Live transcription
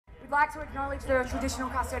We'd like to acknowledge the traditional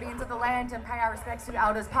custodians of the land and pay our respects to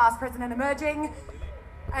elders past, present and emerging,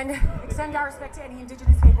 and extend our respect to any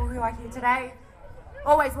Indigenous people who are here today.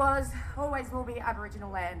 Always was, always will be Aboriginal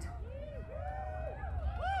land.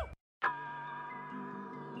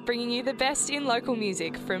 Bringing you the best in local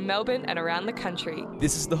music from Melbourne and around the country.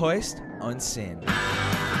 This is The Hoist on SYN.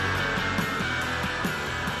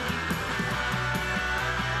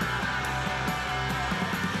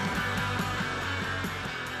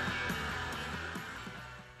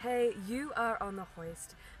 Hey, you are on The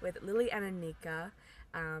Hoist with Lily and Anika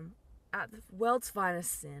at the world's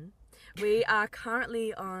finest SYN. We are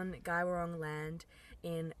currently on Gaiwarong land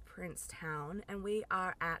in Princetown, and we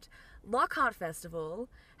are at Loch Festival,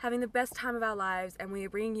 having the best time of our lives, and we are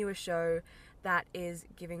bringing you a show that is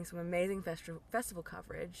giving some amazing festival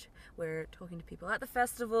coverage. We're talking to people at the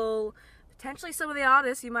festival, potentially some of the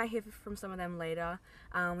artists. You might hear from some of them later.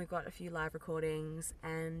 We've got a few live recordings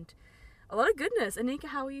and a lot of goodness. Anika,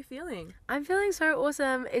 how are you feeling? I'm feeling so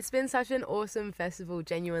awesome. It's been such an awesome festival,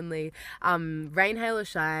 genuinely. Rain, hail or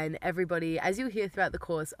shine, everybody, as you'll hear throughout the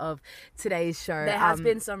course of today's show. There has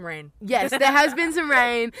been some rain. Yes, there has been some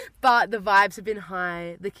rain, but the vibes have been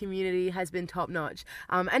high. The community has been top notch.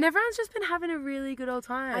 And everyone's just been having a really good old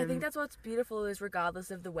time. I think that's what's beautiful is regardless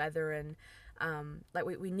of the weather and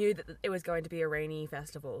we knew that it was going to be a rainy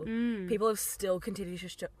festival. People have still continued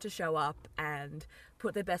to show up and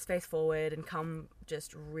put their best face forward and come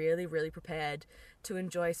just really, really prepared to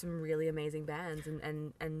enjoy some really amazing bands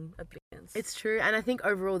and oblivions. It's true, and I think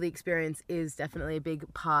overall the experience is definitely a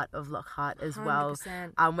big part of Loch as 100%.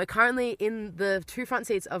 Well. We're currently in the two front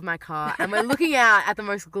seats of my car, and we're looking out at the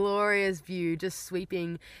most glorious view, just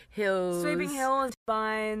sweeping hills. Sweeping hills,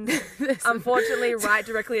 vines. Unfortunately, right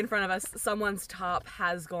directly in front of us, someone's tarp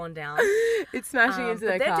has gone down. It's smashing into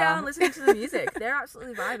their car. They're down listening to the music. They're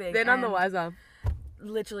absolutely vibing. They're none the wiser.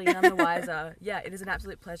 Literally none the wiser. Yeah, it is an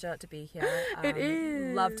absolute pleasure to be here. It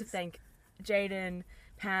is. Love to thank Jaden,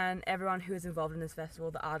 Pan, everyone who is involved in this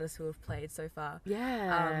festival, the artists who have played so far.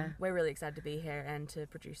 Yeah. We're really excited to be here and to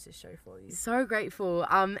produce this show for you. So grateful.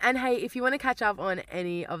 And hey, if you want to catch up on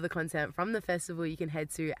any of the content from the festival, you can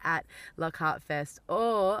head to at Loch Fest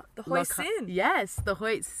or The Hoist SYN. Yes, The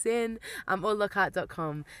Hoist SYN, or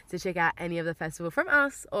lochart.com to check out any of the festival from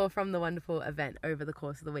us or from the wonderful event over the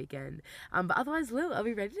course of the weekend. But otherwise, Lil, are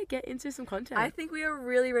we ready to get into some content? I think we are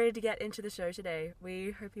really ready to get into the show today.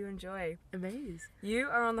 We hope you enjoy. Amazing. You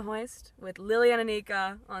are on The Hoist with Lily and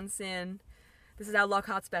Anika on SYN. This is our Loch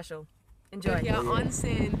special. Enjoy. We're here on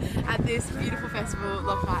SYN at this beautiful festival,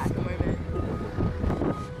 Loch at the moment.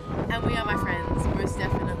 And we are, my friends, most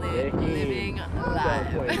definitely living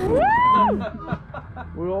live.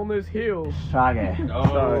 We're on this hill. Shaggy.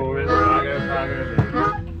 Oh, it's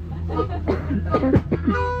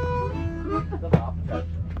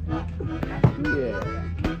Yeah.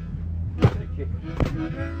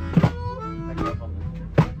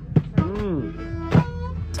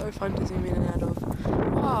 So fun to zoom in and out of.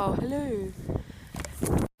 Wow, hello.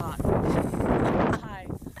 Hi,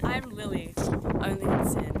 I'm Lily, only on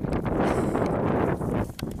SYN.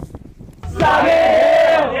 Soggy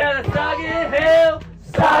Hill! Yeah, the Soggy Hill!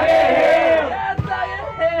 Soggy Hill! Yeah, Soggy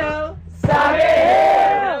Hill! Soggy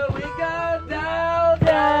Hill! We go down,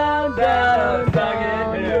 down, down, Soggy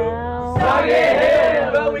Hill! Soggy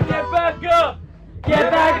Hill! But we get back up! Get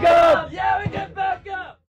back up! Yeah, we get back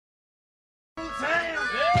up!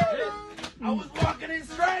 I was walking in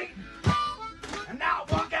straight, and now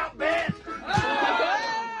I walk out bent.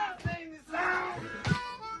 Sing the song,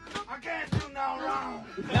 I can't do no wrong.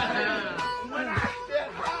 When I get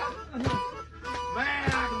hot, man,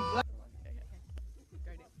 I can play.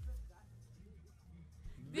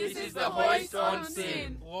 This is The Hoist on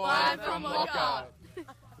SYN, live from Loch.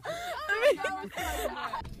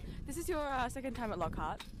 This is your second time at Loch.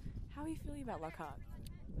 How are you feeling about Loch?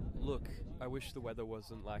 Look, I wish the weather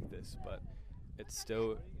wasn't like this, but it's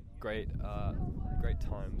still great, great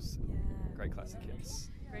times, great classic hits.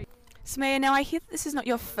 Samaya, now I hear that this is not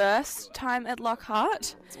your first time at Loch.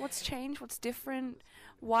 What's changed? What's different?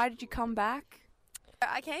 Why did you come back?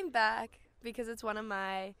 I came back because it's one of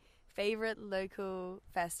my favourite local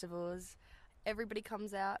festivals. Everybody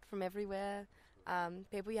comes out from everywhere.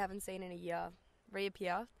 People you haven't seen in a year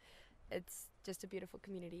reappear. It's just a beautiful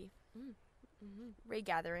community.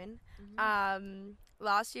 Regathering.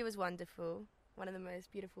 Last year was wonderful. One of the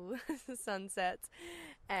most beautiful sunsets.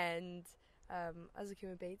 And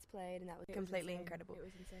Azukuma Beats played, and that was completely incredible. It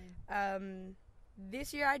was insane.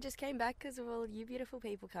 This year I just came back because of all you beautiful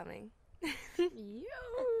people coming.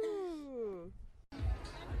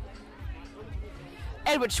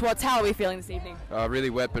 Edward Schwartz, how are we feeling this evening? Really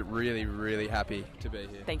wet, but really, really happy to be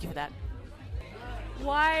here. Thank you for that.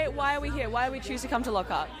 Why are we here? Why did we choose to come to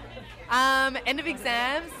Loch? End of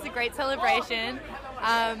exams. It's a great celebration.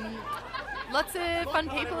 Lots of fun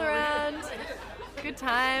people around. Good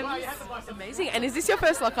times. Amazing. And is this your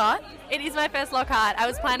first Loch? It is my first Loch. I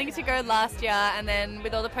was planning to go last year, and then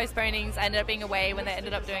with all the postponings, I ended up being away when they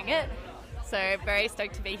ended up doing it. So very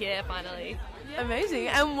stoked to be here finally. Amazing.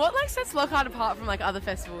 And what sets Loch apart from other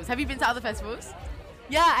festivals? Have you been to other festivals?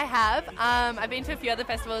 Yeah, I have. I've been to a few other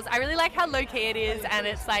festivals. I really like how low key it is, and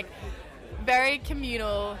it's very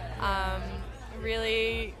communal.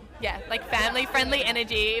 Really, family friendly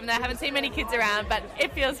energy. Even though I haven't seen many kids around, but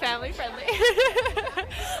it feels family friendly.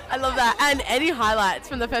 I love that. And any highlights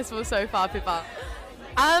from the festival so far, Pippa?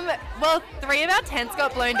 Well, 3 of our tents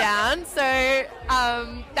got blown down, so that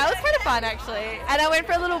was kind of fun actually. And I went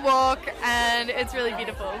for a little walk, and it's really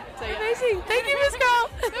beautiful. So yeah. Amazing. Thank you, Miss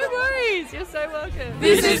Girl. No worries. You're so welcome.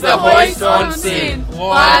 This is the Hoist on Sin,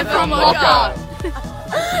 live from Loch.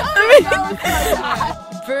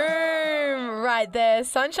 Boom! Right there,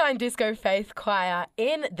 Sunshine Disco Faith Choir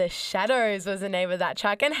in the Shadows was the name of that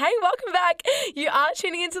track. And hey, welcome back. You are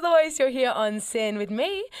tuning into The Hoist. You're here on Sin with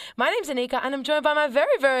me. My name's Anika, and I'm joined by my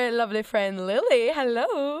very, very lovely friend Lily.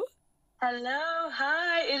 Hello. Hello,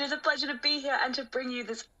 hi. It is a pleasure to be here and to bring you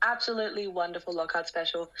this absolutely wonderful Lockhart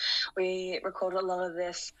special. We recorded a lot of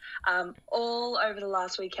this all over the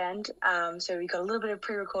last weekend. So we got a little bit of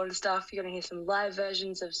pre-recorded stuff. You're going to hear some live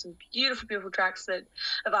versions of some beautiful, beautiful tracks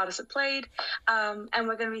of artists that played. And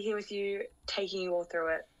we're going to be here with you, taking you all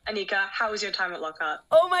through it. Anika, how was your time at Lockhart?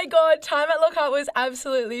 Oh my God, time at Lockhart was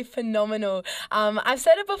absolutely phenomenal. I've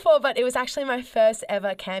said it before, but it was actually my first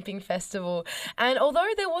ever camping festival. And although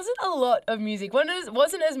there wasn't a lot of music,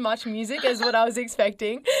 wasn't as much music as what I was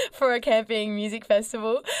expecting for a camping music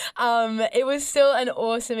festival, it was still an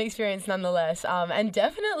awesome experience nonetheless. And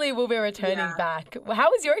definitely will be returning back. How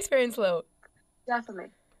was your experience, Lil? Definitely.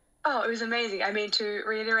 Oh, it was amazing. I mean, to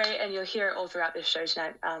reiterate, and you'll hear it all throughout this show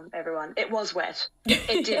tonight, everyone, it was wet.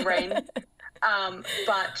 It did rain.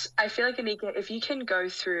 But I feel like, Anika, if you can go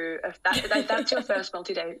through, that's your first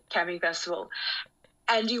multi-day camping festival,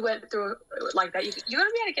 and you went through like that, you're going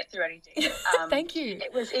to be able to get through anything. Thank you.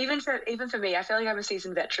 It was even for me. I feel like I'm a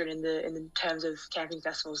seasoned veteran in the terms of camping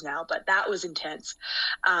festivals now, but that was intense.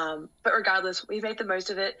 But regardless, we made the most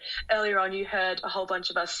of it. Earlier on, you heard a whole bunch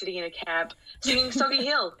of us sitting in a camp singing Soggy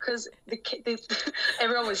Hill because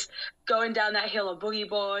everyone was going down that hill on boogie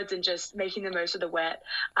boards and just making the most of the wet.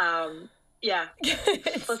 Yeah,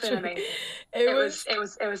 flipping amazing. It was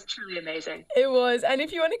truly amazing. It was, and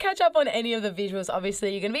if you want to catch up on any of the visuals,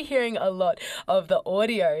 obviously you're going to be hearing a lot of the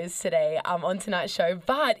audios today on tonight's show.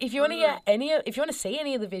 But if you want to see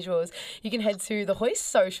any of the visuals, you can head to the Hoist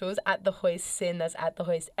socials at the Hoist Sin. That's at the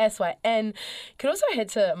Hoist SYN. You can also head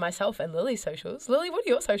to myself and Lily's socials. Lily, what are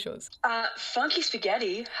your socials? Funky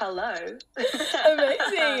Spaghetti. Hello.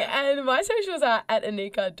 Amazing. And my socials are at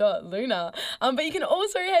anika.luna. But you can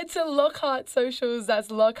also head to Lockhart socials, that's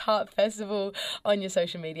Lockhart Festival on your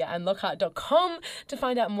social media, and lockhart.com to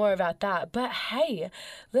find out more about that. But hey,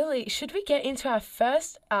 Lily, should we get into our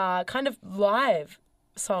first kind of live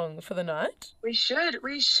song for the night? We should.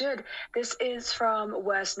 This is from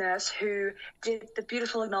Worst Nurse, who did the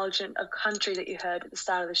beautiful acknowledgement of country that you heard at the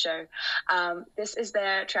start of the show. This is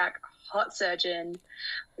their track, Hot Surgeon.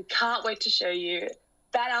 We can't wait to show you.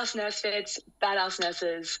 Badass nurse fits, badass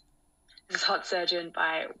nurses. This is Hot Surgeon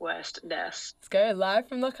by Worst Nurse. Let's go live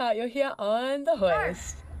from Lockhart. You're here on The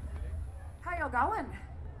Hoist. How y'all going?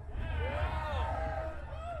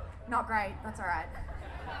 Not great. That's all right.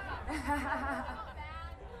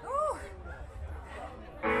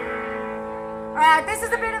 All right, this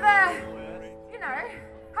is a bit of a,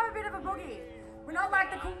 have a bit of a boogie. We're not like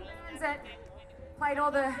the cool ones that played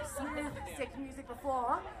all the smooth, sick music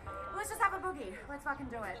before. Let's just have a boogie. Let's fucking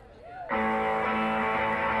do it.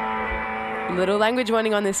 Little language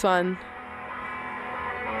warning on this one. 1,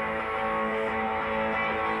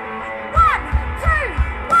 2,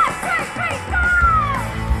 3, go!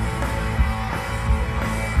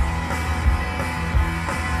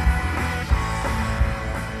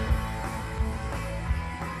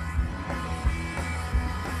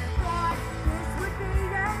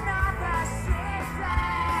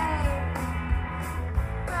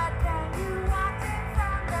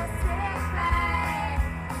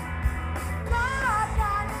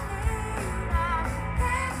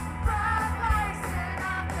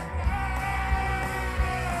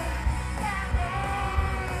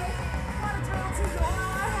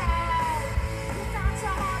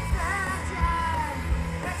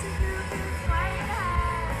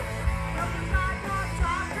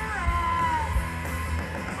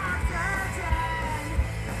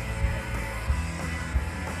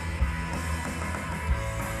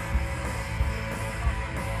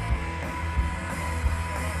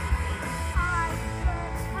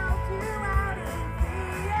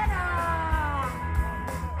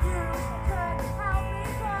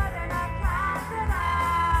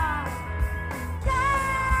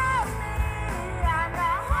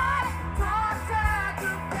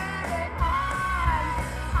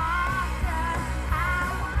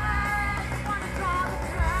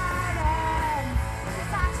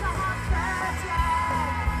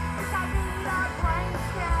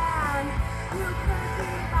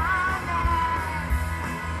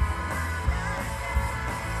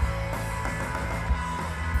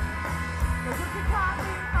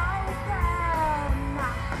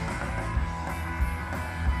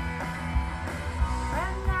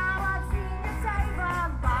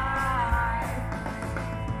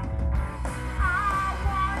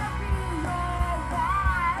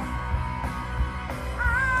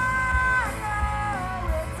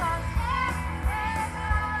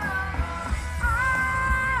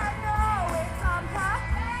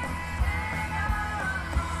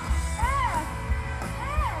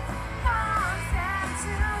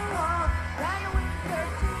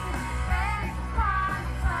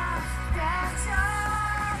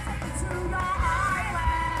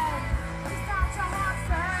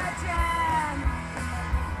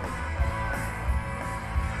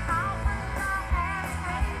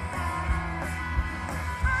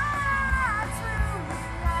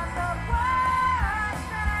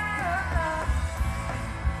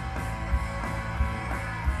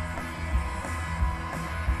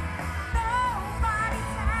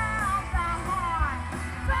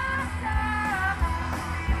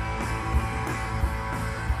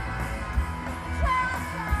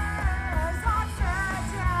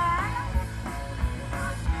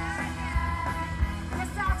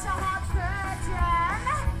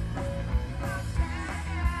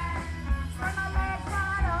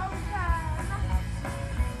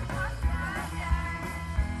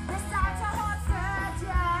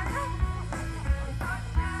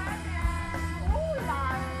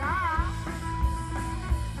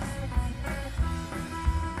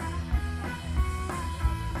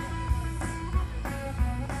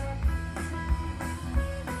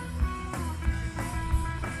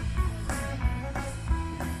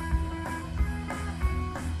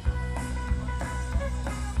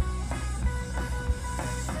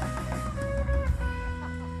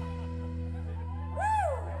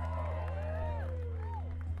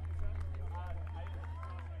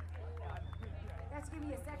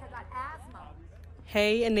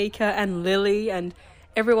 Hey, Anika and Lily and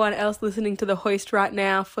everyone else listening to The Hoist right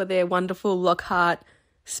now for their wonderful Loch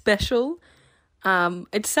special.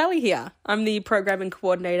 It's Sally here. I'm the programming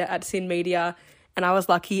coordinator at Sin Media, and I was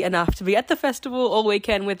lucky enough to be at the festival all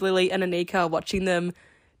weekend with Lily and Anika, watching them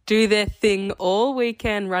do their thing all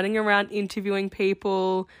weekend, running around interviewing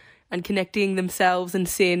people and connecting themselves and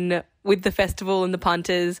Sin with the festival and the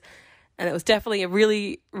punters. And it was definitely a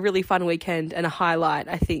really, really fun weekend and a highlight,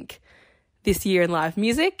 I think, this year in live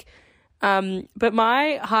music. But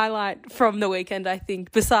my highlight from the weekend, I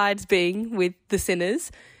think, besides being with the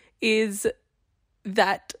Sinners, is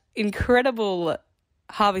that incredible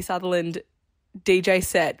Harvey Sutherland DJ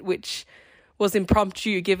set, which was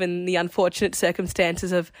impromptu given the unfortunate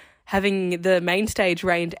circumstances of having the main stage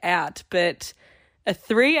rained out. But a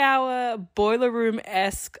 3-hour boiler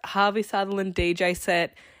room-esque Harvey Sutherland DJ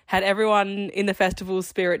set had everyone in the festival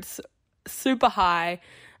spirits super high,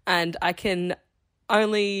 and I can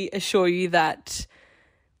only assure you that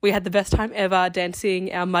we had the best time ever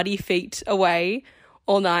dancing our muddy feet away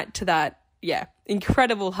all night to that,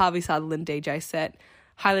 incredible Harvey Sutherland DJ set.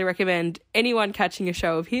 Highly recommend anyone catching a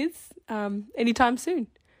show of his anytime soon.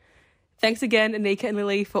 Thanks again, Anika and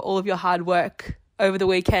Lily, for all of your hard work over the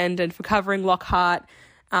weekend and for covering Loch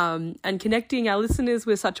and connecting our listeners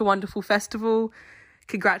with such a wonderful festival.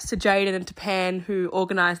 Congrats to Jaden and to Pan, who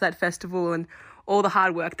organised that festival, and all the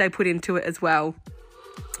hard work they put into it as well.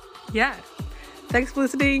 Yeah. Thanks for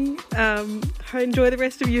listening. Enjoy the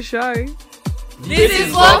rest of your show. This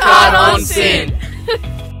is Loch on Sin.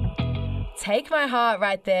 Take My Heart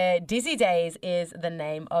right there. Dizzy Days is the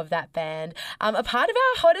name of that band. A part of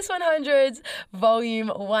our Hottest 100s, Volume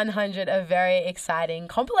 100, a very exciting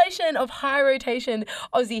compilation of high rotation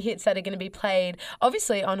Aussie hits that are going to be played,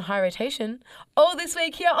 obviously, on high rotation all this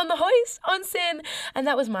week here on The Hoist on Sin. And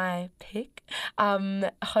that was my pick.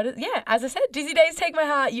 As I said, Dizzy Days, Take My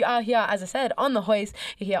Heart. You are here, as I said, on The Hoist.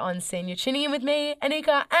 You're here on Sin. You're tuning in with me,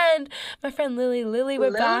 Anika, and my friend Lily. Lily,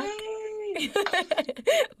 we're back.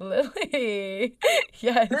 Lily.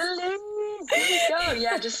 Yes. Lily. Here we go.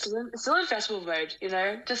 Yeah, just still in festival mode,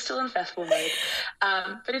 just still in festival mode.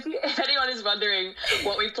 But if anyone is wondering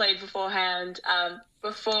what we played beforehand,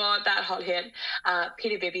 before that hot hit,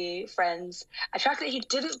 Peter Bibby, Friends, a track that he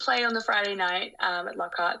didn't play on the Friday night at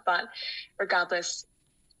Lockhart, but regardless,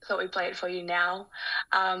 thought we'd play it for you now.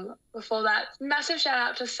 Before that, massive shout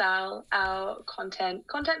out to Sal, our content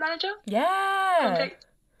manager. Yeah.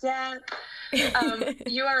 Yeah.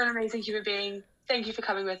 You are an amazing human being. Thank you for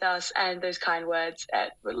coming with us and those kind words.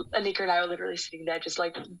 Anika and I were literally sitting there just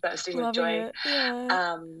like bursting with joy.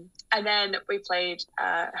 Yeah. And then we played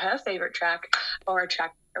her favorite track, or a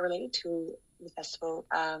track related to the festival,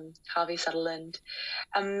 Harvey Sutherland.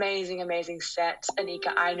 Amazing set.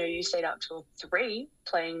 Anika, I know you stayed up till 3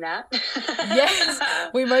 playing that. Yes,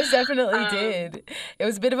 we most definitely did. It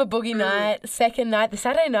was a bit of a boogie night. Second night, the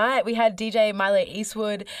Saturday night, we had DJ Milo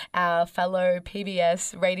Eastwood, our fellow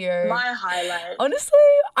PBS radio. My highlight. Honestly,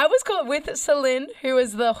 I was caught with Celine, who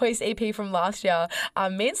was the Hoist EP from last year.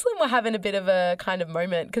 Me and Celine were having a bit of a kind of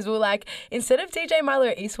moment because we were like, instead of DJ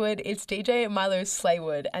Milo Eastwood, it's DJ Milo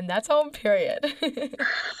Slaywood, and that's on period.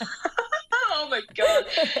 Oh my God.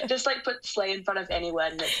 Just like put Slay in front of any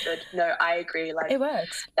word and it's good. No, I agree. Like, it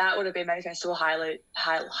works. That would have been my festival highlight.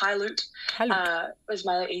 Was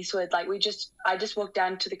Milo Eastwood. Like I just walked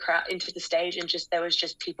down to the crowd, into the stage, and there was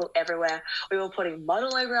just people everywhere. We were putting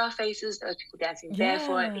model over our faces. There was people dancing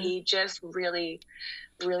barefoot. He just really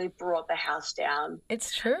brought the house down.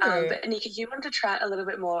 It's true. But Anika, you wanted to chat a little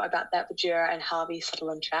bit more about that Bajura and Harvey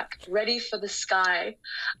Sutherland track, Ready for the Sky.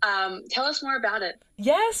 Tell us more about it.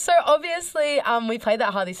 Yes, so obviously we played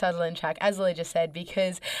that Harvey Sutherland track, as Lily just said,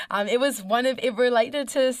 because it related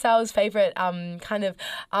to Sal's favourite kind of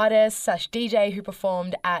artist / DJ who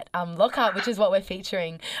performed at Loch, which is what we're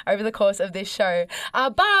featuring over the course of this show.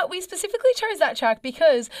 But we specifically chose that track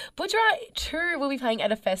because Bajura 2 will be playing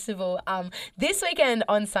at a festival this weekend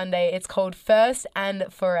on Sunday. It's called First and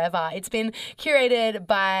Forever. It's been curated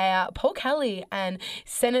by Paul Kelly and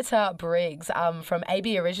Senator Briggs from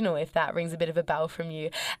AB Original, if that rings a bit of a bell from you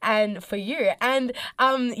and for you. And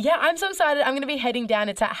I'm so excited. I'm going to be heading down.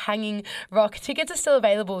 It's at Hanging Rock. Tickets are still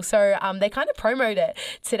available. So they kind of promoted it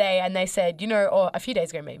today, and they said, or a few days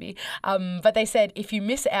ago maybe, but they said if you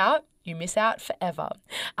miss out, you miss out forever.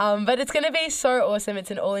 But it's going to be so awesome. It's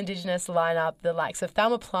an all-Indigenous lineup. The likes of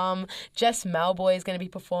Thelma Plum, Jess Malboy is going to be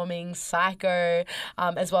performing, Psycho,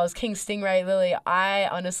 as well as King Stingray. Lily,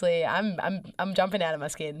 I'm jumping out of my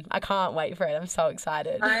skin. I can't wait for it. I'm so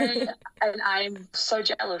excited. I'm so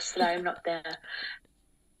jealous that I'm not there.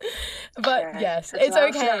 But yes, it's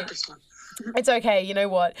okay. It's okay. You know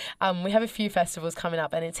what? We have a few festivals coming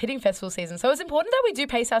up and it's hitting festival season. So it's important that we do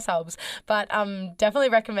pace ourselves. But definitely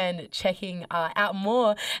recommend checking out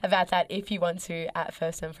more about that if you want to at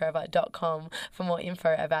firstandforever.com for more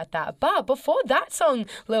info about that. But before that song,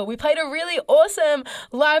 Lil, we played a really awesome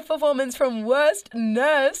live performance from Worst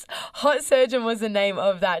Nurse. Hot Surgeon was the name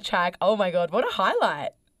of that track. Oh my God, what a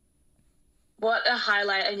highlight. What a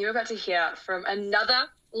highlight. And you're about to hear from another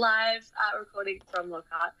live recording from Loch.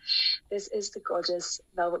 This is the gorgeous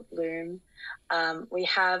Velvet Bloom. We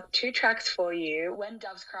have 2 tracks for you, When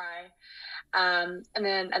Doves Cry, and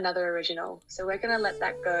then another original. So we're going to let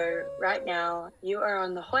that go right now. You are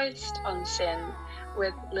on the Hoist on Sin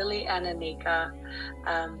with Lily and Anika.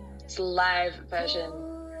 It's a live version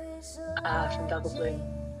from Velvet Bloom.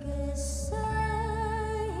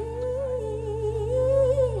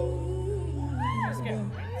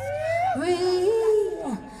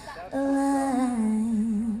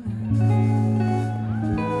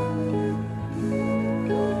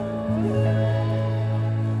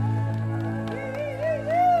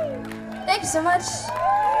 Thank you so much.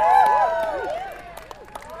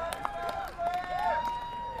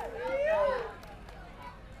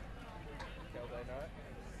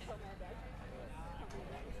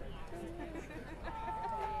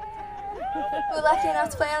 We're lucky enough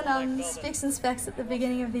to play on Spicks and Specs at the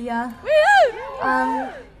beginning of the year.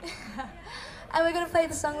 And we're going to play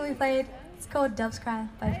the song that we played. It's called Doves Cry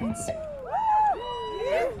by Prince.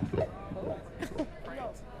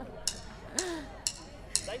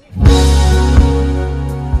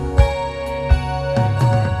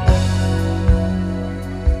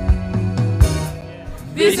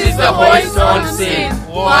 This is the Hoist on Sin.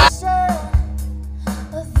 What?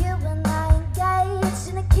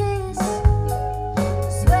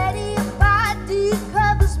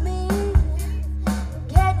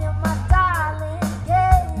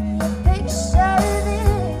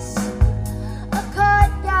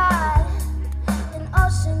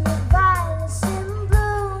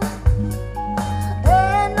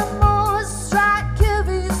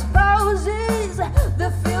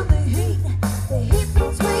 Feel the heat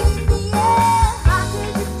between the air. How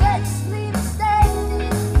could you take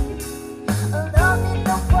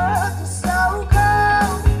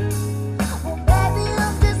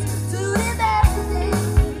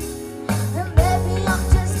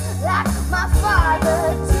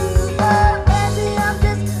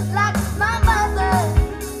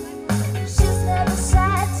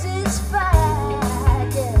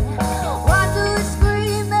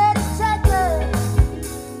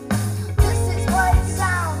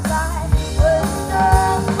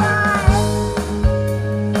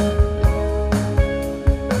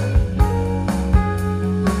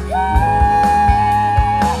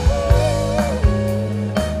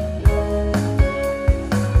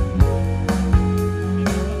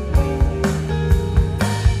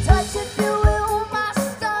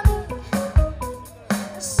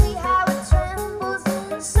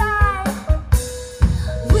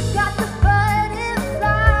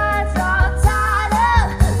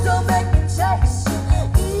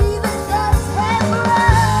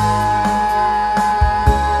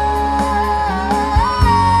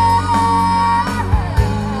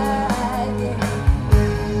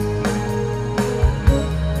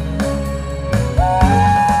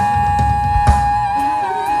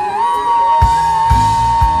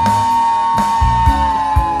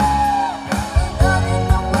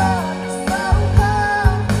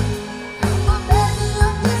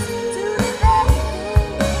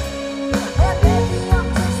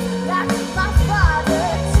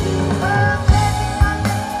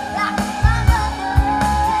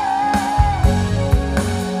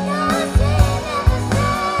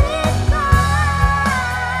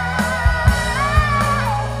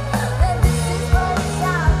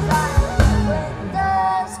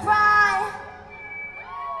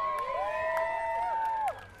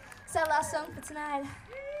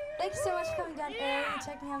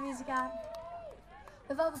music out.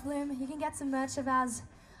 With Velvet Bloom, you can get some merch of ours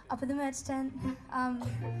up at the merch tent.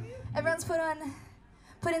 Everyone's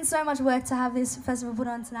put in so much work to have this festival put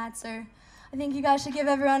on tonight, so I think you guys should give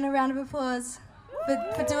everyone a round of applause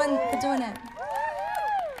for doing it.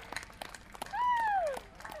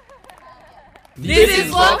 This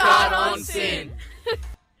is Loch on Sin.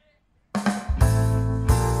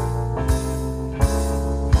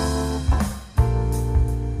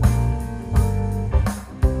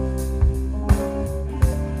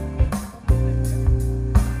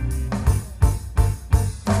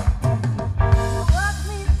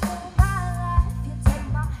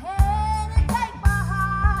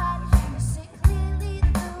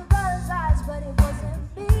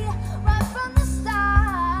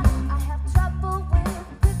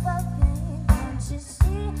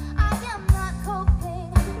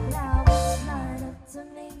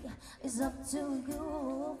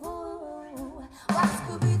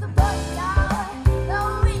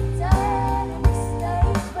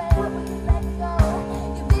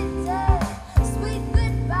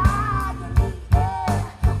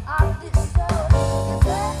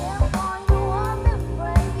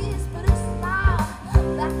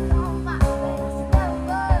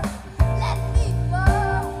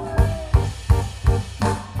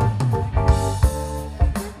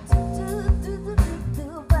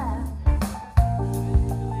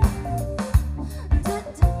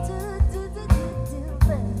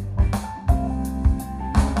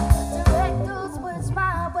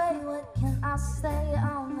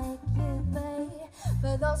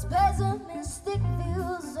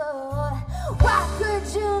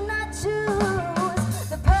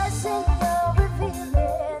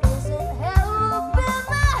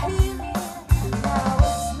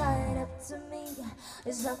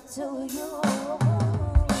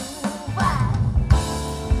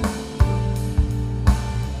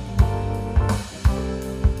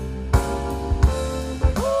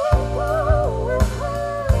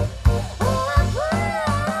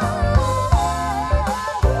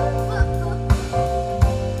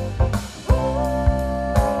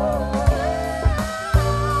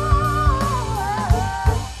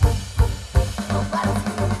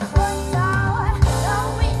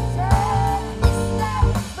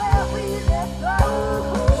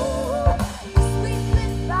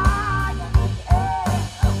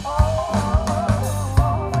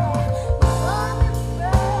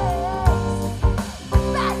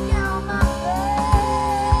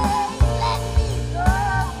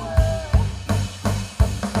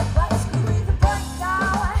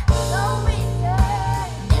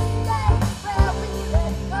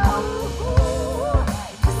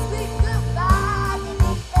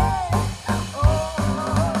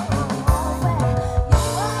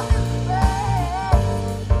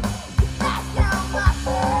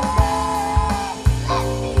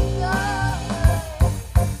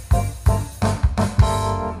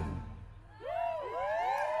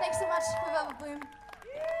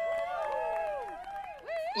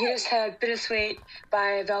 You just heard Bittersweet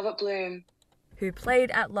by Velvet Bloom, who played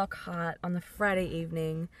at Loch Hart on the Friday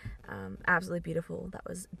evening. Absolutely beautiful. That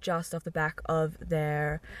was just off the back of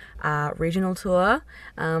their regional tour.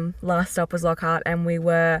 Last stop was Loch Hart, and we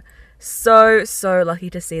were so lucky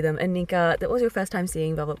to see them. Anika, that was your first time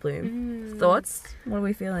seeing Velvet Bloom. Thoughts? What are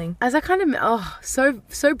we feeling? As I kind of, so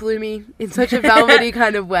bloomy in such a velvety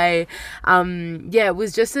kind of way. Yeah, it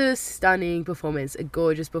was just a stunning performance, a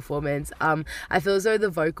gorgeous performance. I feel as though the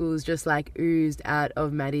vocals just like oozed out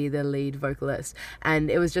of Maddie, the lead vocalist, and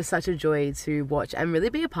it was just such a joy to watch and really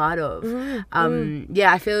be a part of.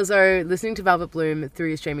 Yeah, I feel as though listening to Velvet Bloom through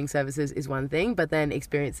your streaming services is one thing, but then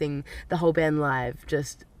experiencing the whole band live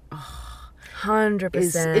just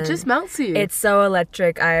 100%. It just melts you. It's so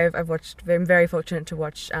electric. I'm very fortunate to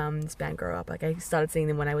watch this band grow up. Like, I started seeing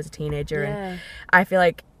them when I was a teenager, and I feel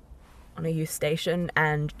like on a youth station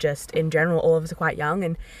and just in general, all of us are quite young,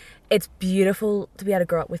 and it's beautiful to be able to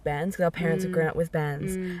grow up with bands because our parents have grown up with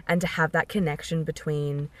bands, and to have that connection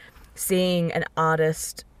between seeing an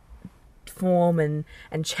artist form and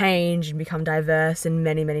change and become diverse in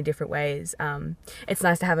many different ways. It's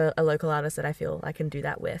nice to have a local artist that I feel I can do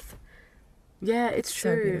that with. Yeah, it's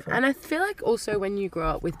so true. beautiful. And I feel like also when you grow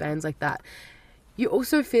up with bands like that, you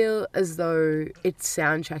also feel as though it's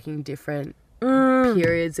soundtracking different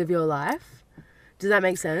periods of your life. Does that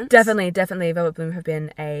make sense? Definitely. Velvet Bloom have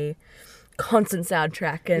been a constant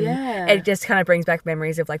soundtrack, and it just kind of brings back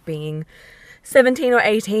memories of like being 17 or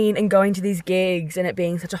 18 and going to these gigs and it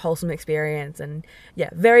being such a wholesome experience. And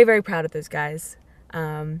yeah, very proud of those guys.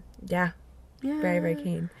 Very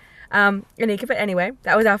keen. Anika, but anyway,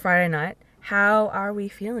 that was our Friday night. How are we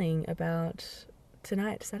feeling about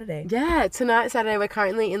Saturday. Yeah, tonight, Saturday. We're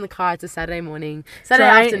currently in the car. It's a Saturday morning.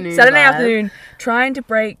 Saturday afternoon, trying to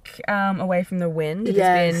break away from the wind.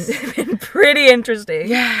 It's been pretty interesting.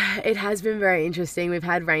 Yeah, it has been very interesting. We've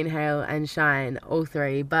had rain, hail, and shine, all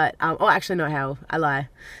three. But, actually not hail. I lie.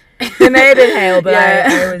 There may have been hail, but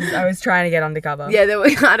I was trying to get undercover. Yeah, I don't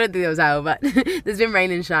think there was hail, but there's been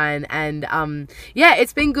rain and shine. And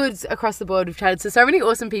it's been good across the board. We've chatted to so many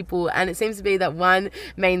awesome people, and it seems to be that one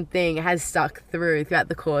main thing has stuck throughout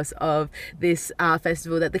the course of this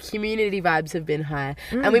festival, that the community vibes have been high.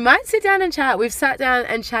 And we might sit down and chat. We've sat down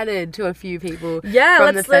and chatted to a few people from the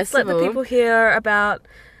festival. Let's let the people hear about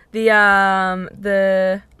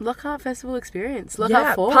the Lockhart Festival experience.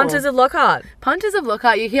 Lockhart 4. Punters of Lockhart. Punters of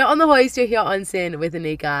Lockhart. You're here on the Hoist, you're here on Sin with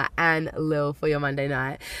Anika and Lil for your Monday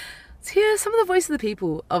night. Let's hear some of the voice of the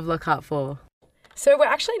people of Lockhart 4. So we're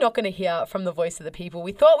actually not going to hear from the voice of the people.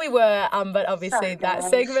 We thought we were, but obviously that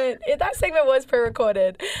segment was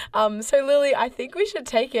pre-recorded. So Lily, I think we should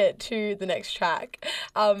take it to the next track.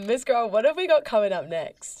 Miss Girl, what have we got coming up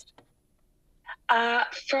next?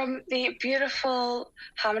 From the beautiful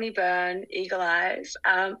Harmony Byrne, Eagle Eyes.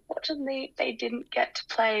 Fortunately, they didn't get to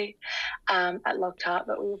play at Lockhart,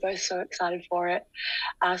 but we were both so excited for it.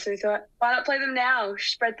 So we thought, why not play them now?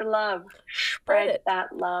 Spread the love. Spread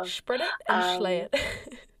that love. Spread it and slay it.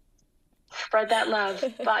 Spread that love.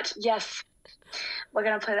 But yes, we're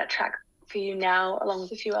going to play that track for you now, along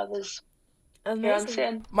with a few others. Amazing. Here on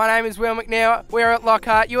Sin. My name is Will McNeil. We're at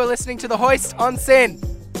Lockhart. You are listening to The Hoist on Sin.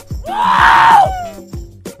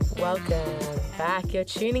 Welcome back. You're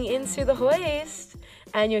tuning into The Hoist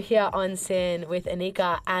and you're here on Sin with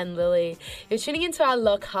Anika and Lily. You're tuning into our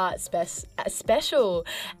Lockhart special,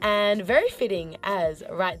 and very fitting as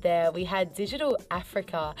right there we had Digital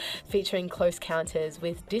Africa featuring Close Counters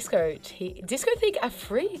with Discotheque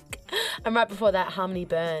Afrique. And right before that, Harmony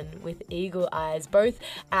Byrne with Eagle Eyes. Both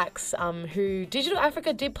acts who Digital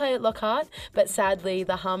Africa did play at Lockhart, but sadly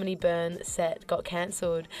the Harmony Byrne set got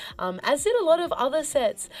cancelled, as did a lot of other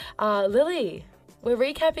sets. Lily, we're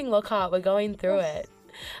recapping Lockhart, we're going through it.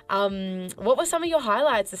 What were some of your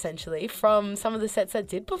highlights, essentially, from some of the sets that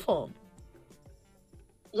did perform?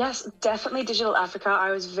 Yes, definitely Digital Africa.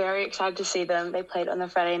 I was very excited to see them. They played on the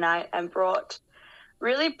Friday night and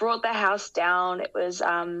really brought the house down. It was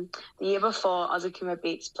the year before Ozakuma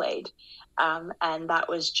Beats played, and that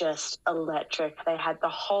was just electric. They had the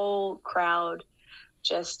whole crowd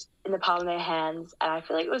just in the palm of their hands, and I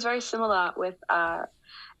feel like it was very similar with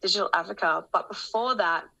Digital Africa. But before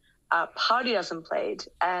that, Party Dozen played,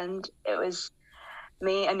 and it was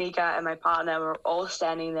me, Anika, and my partner were all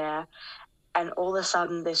standing there, and all of a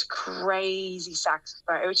sudden this crazy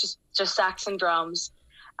saxophone, it was just sax and drums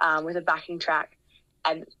with a backing track,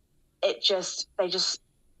 and they just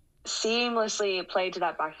seamlessly played to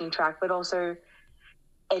that backing track, but also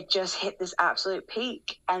it just hit this absolute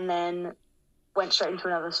peak and then went straight into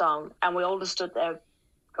another song, and we all just stood there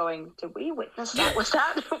going, did we witness that? Was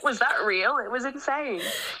that real? It was insane.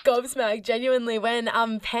 Gobsmacked, genuinely. When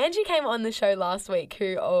Panji came on the show last week,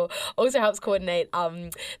 who also helps coordinate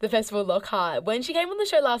the festival Lockhart, when she came on the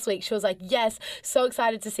show last week, she was like, yes, so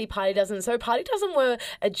excited to see Party Dozen. So Party Dozen were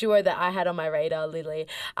a duo that I had on my radar, Lily.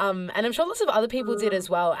 And I'm sure lots of other people did as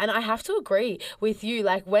well. And I have to agree with you.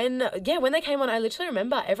 Like when they came on, I literally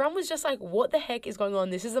remember everyone was just like, what the heck is going on?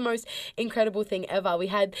 This is the most incredible thing ever. We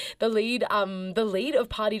had the lead of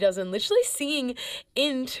Party Dozen literally singing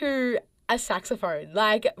into a saxophone.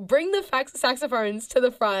 Like, bring the saxophones to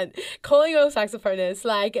the front, calling all saxophonists,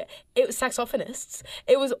 like, it was saxophonists.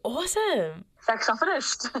 It was awesome.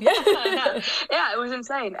 Saxophonist. Yeah. Yeah, it was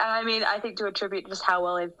insane. And I mean, I think to attribute just how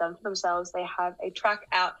well they've done for themselves, they have a track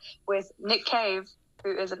out with Nick Cave,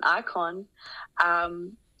 who is an icon.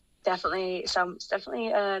 Definitely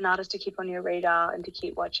an artist to keep on your radar and to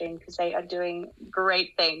keep watching, because they are doing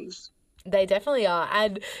great things. They definitely are.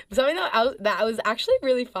 And something that was actually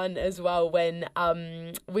really fun as well, when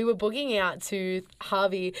we were boogieing out to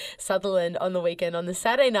Harvey Sutherland on the weekend on the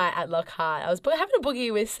Saturday night at Lockhart. I was having a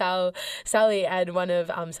boogie with Sally and one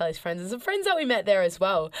of Sally's friends, and some friends that we met there as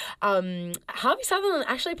well. Harvey Sutherland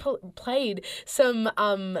actually played some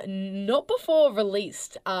not before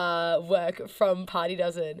released work from Party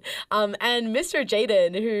Dozen. And Mr.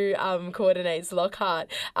 Jaden, who coordinates Lockhart,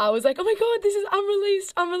 was like, oh my God, this is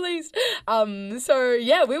unreleased. So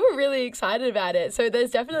yeah, we were really excited about it. So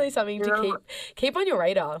there's definitely something to keep on your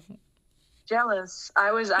radar. Jealous.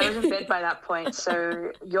 I was in bed by that point,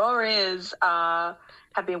 so your ears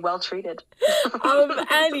have been well treated.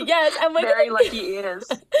 And yes, and we're very lucky ears.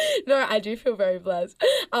 No, I do feel very blessed.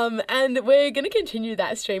 And we're going to continue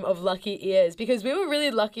that stream of lucky ears because we were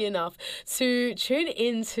really lucky enough to tune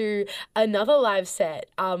into another live set.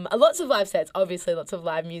 Lots of live sets, obviously, lots of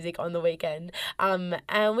live music on the weekend. And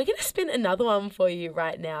we're going to spin another one for you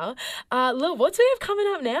right now. Lil, what do we have coming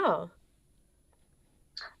up now?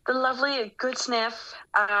 The lovely Good Sniff.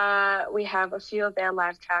 We have a few of their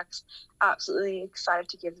live tracks. Absolutely excited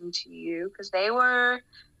to give them to you because I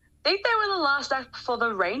think they were the last act before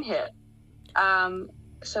the rain hit.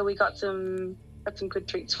 So we got some good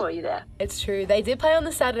treats for you there. It's true. They did play on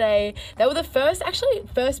the Saturday. They were the first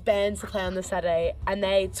bands to play on the Saturday, and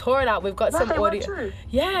they tore it up. We've got some audio. True.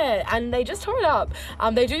 Yeah, and they just tore it up.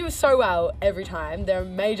 They do so well every time. They're a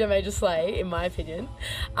major slay, in my opinion.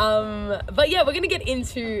 But yeah, we're going to get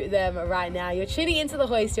into them right now. You're tuning into The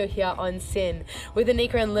Hoist. You're here on Sin with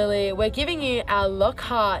Anika and Lily. We're giving you our Loch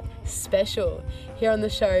Hart special here on the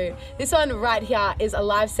show. This one right here is a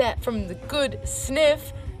live set from the Good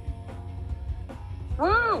Sniff.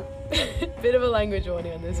 Woo! Bit of a language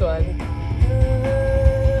warning on this one.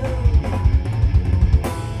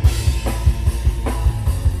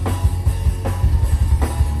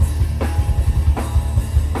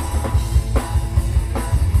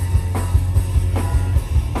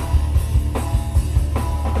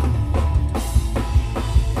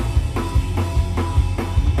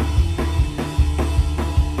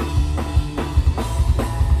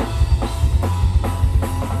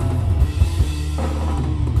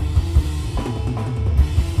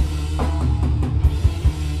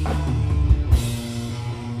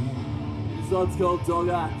 It's called Dog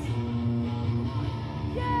Act.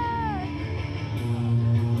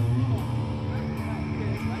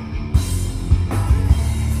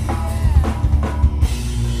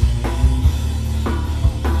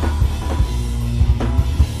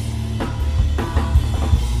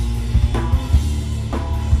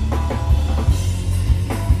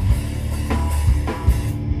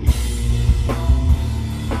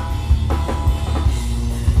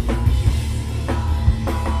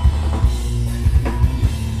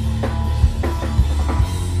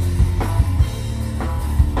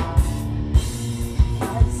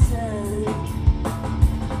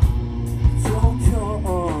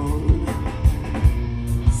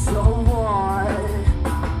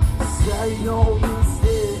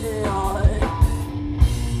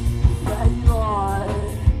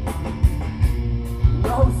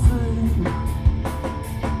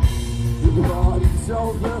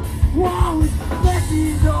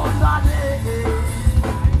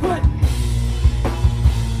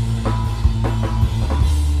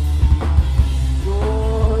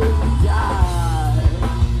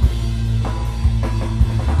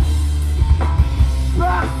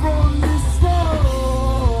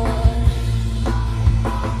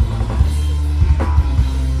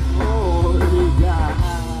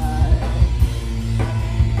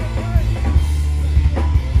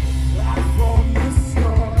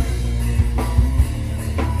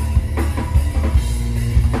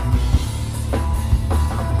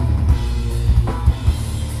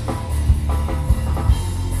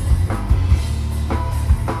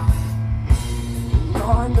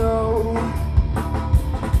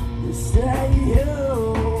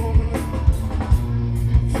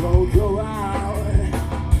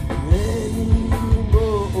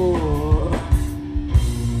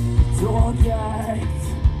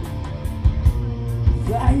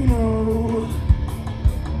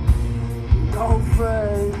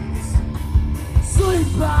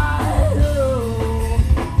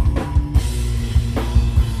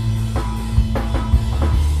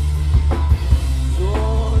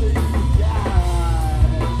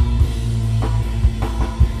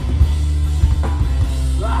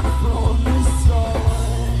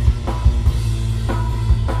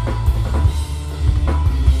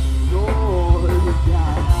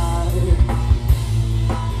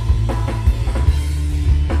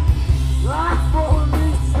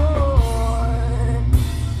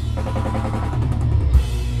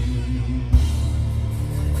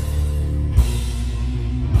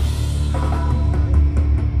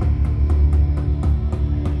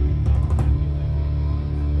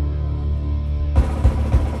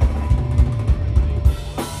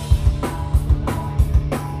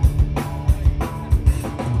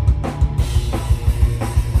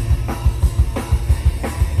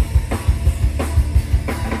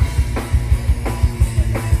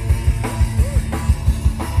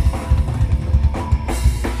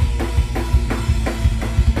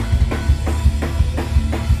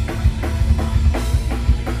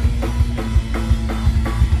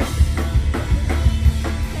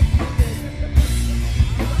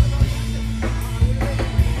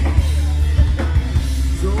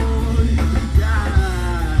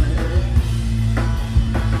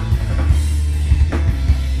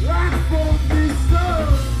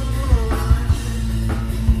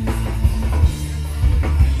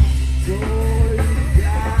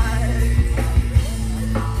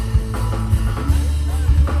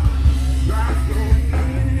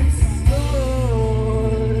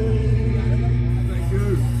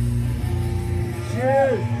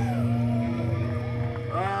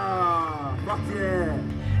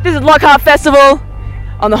 Lockhart Festival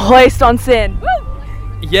on the Hoist on Sin. Woo!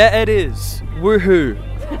 Yeah, it is. Woohoo.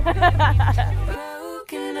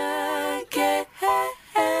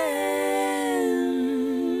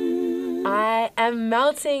 I am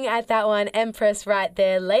melting at that one. Empress right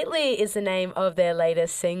there. Lately is the name of their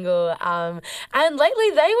latest single. And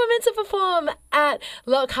lately they were meant to perform at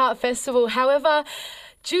Loch Festival. However,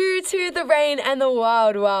 due to the rain and the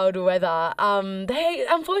wild, wild weather, they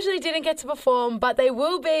unfortunately didn't get to perform, but they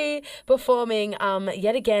will be performing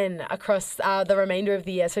yet again across the remainder of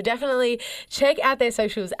the year. So definitely check out their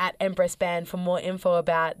socials at Empress Band for more info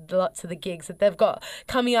about lots of the gigs that they've got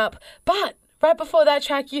coming up. But right before that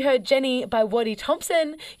track, you heard Jenny by Waddy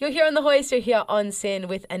Thompson. You're here on The Hoist, you're here on Sin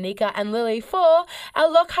with Anika and Lily for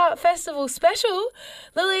our Lockhart Festival special.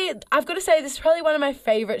 Lily, I've got to say, this is probably one of my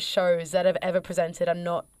favourite shows that I've ever presented. I'm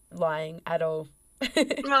not lying at all.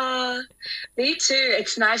 Me too.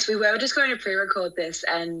 It's nice. We were just going to pre-record this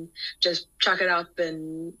and just chuck it up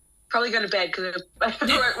and probably go to bed because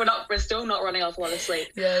we're still not running off a lot of sleep.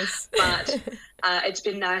 Yes. But it's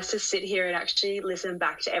been nice to sit here and actually listen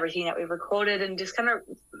back to everything that we've recorded and just kind of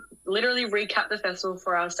literally recap the festival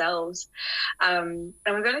for ourselves. And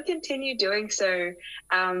we're going to continue doing so.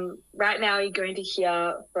 Right now you're going to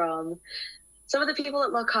hear from some of the people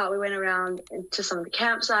at Lockhart. We went around to some of the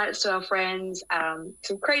campsites, to our friends,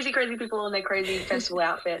 some crazy, crazy people in their crazy festival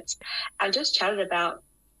outfits, and just chatted about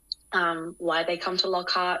why they come to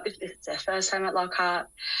Lockhart, if it's their first time at Lockhart.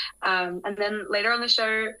 And then later on the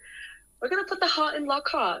show, we're going to put the heart in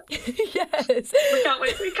Lockhart. Yes. We can't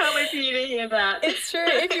wait for you to hear that. It's true.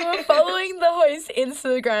 If you were following the Hoist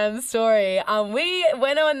Instagram story, we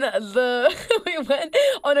went on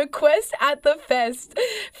a quest at the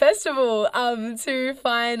festival to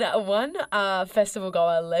find one festival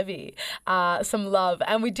goer, Levy, some love.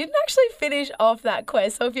 And we didn't actually finish off that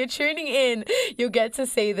quest. So if you're tuning in, you'll get to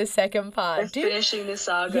see the second part. We're finishing the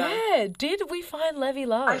saga. Yeah. Did we find Levy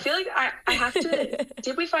love? I feel like I have to.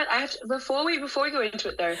 Before we go into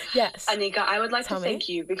it though, yes, Anika, I would like to thank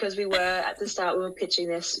you because we were at the start, we were pitching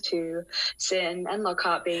this to Sin and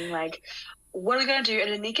Lockhart, being like, what are we going to do?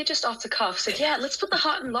 And Anika just off the cuff said, yeah, let's put the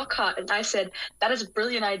heart in Lockhart. And I said, that is a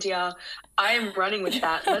brilliant idea. I am running with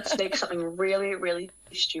that. Let's make something really, really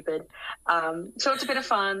stupid. So it's a bit of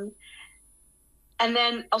fun. And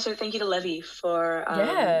then also thank you to Levy for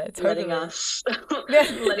letting us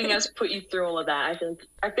put you through all of that.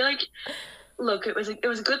 I feel like look, it was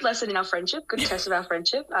a good lesson in our friendship, good test of our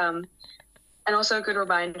friendship, and also a good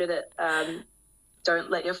reminder that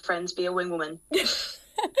don't let your friends be a wing woman.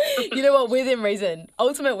 You know what? Within reason.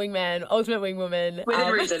 Ultimate wingman, ultimate wingwoman.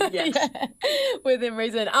 Within reason, yes. Yeah, within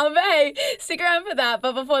reason. Hey, stick around for that.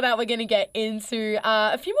 But before that, we're going to get into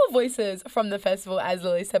a few more voices from the festival, as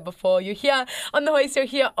Lily said before. You're here on The Hoist, you're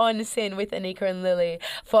here on Sin with Anika and Lily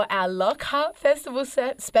for our Lockhart Festival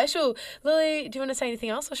special. Lily, do you want to say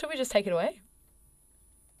anything else, or should we just take it away?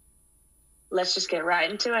 Let's just get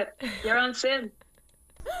right into it. You're on Sin.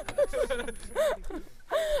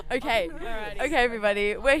 Okay,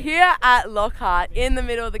 everybody. We're here at Lockhart in the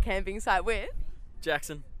middle of the camping site with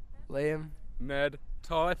Jackson, Liam, Ned,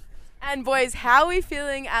 Ty. And boys, how are we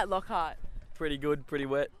feeling at Lockhart? Pretty good, pretty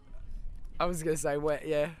wet. I was gonna say wet,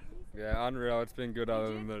 yeah. Yeah, unreal. It's been good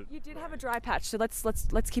other than that. You did have a dry patch, so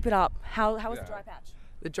let's keep it up. How was the dry patch?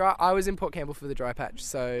 I was in Port Campbell for the dry patch,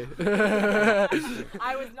 so I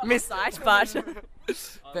was not on site,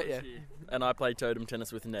 but yeah. And I played totem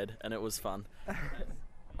tennis with Ned, and it was fun.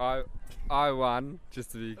 I won,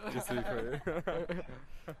 just to be clear. Do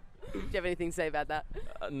you have anything to say about that?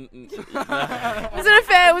 No. Was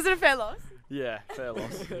it a fair loss? Yeah, fair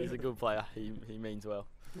loss. He's a good player. He means well.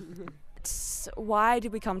 Why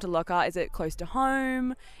did we come to Lockhart? Is it close to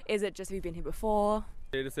home? Is it just have you been here before?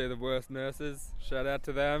 Here to see the worst nurses. Shout out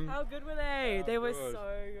to them. How good were they? They were so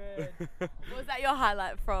good. Was that your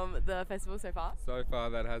highlight from the festival so far? So far,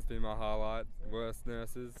 that has been my highlight. Worst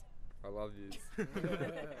nurses. I love you.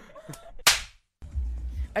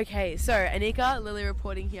 Okay, so Anika, Lily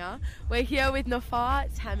reporting here. We're here with Nafar,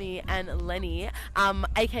 Tammy, and Lenny,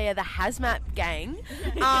 aka the Hazmat Gang.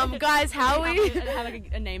 Guys, how are we? Have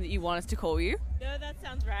like a name that you want us to call you? No, that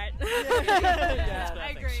sounds right. Yeah, I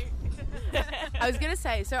agree. I was going to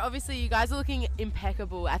say, so obviously you guys are looking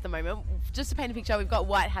impeccable at the moment. Just to paint a picture, we've got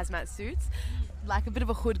white hazmat suits, like a bit of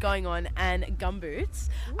a hood going on, and gumboots.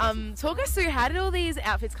 Talk us through, how did all these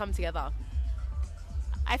outfits come together?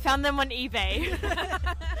 I found them on eBay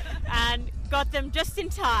and got them just in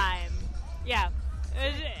time. Yeah.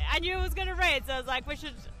 I knew it was going to rain, so I was like, we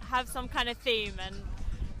should have some kind of theme, and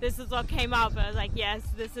this is what came up. I was like, yes,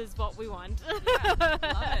 this is what we want. Yeah,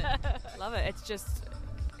 love it. Love it. It's just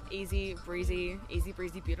easy breezy,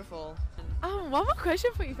 beautiful. One more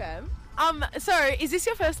question for you, fam. So is this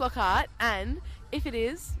your first Lockhart? And if it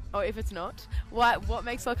is, or if it's not, what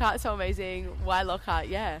makes Lockhart so amazing? Why Lockhart?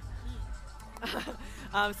 Yeah.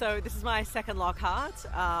 So this is my second Lockhart.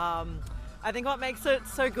 I think what makes it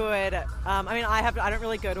so good, I mean, I don't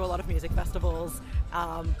really go to a lot of music festivals,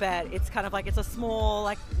 but it's kind of like, it's a small,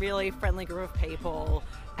 like, really friendly group of people,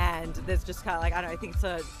 and there's just kind of like, I don't know, I think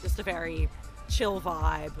it's just a very chill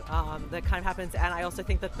vibe that kind of happens, and I also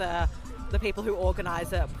think that the people who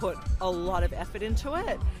organise it put a lot of effort into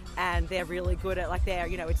it, and they're really good at, like,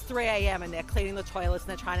 it's 3 a.m. and they're cleaning the toilets and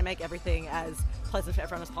they're trying to make everything as pleasant for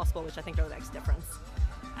everyone as possible, which I think really makes a difference.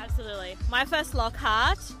 Absolutely. My first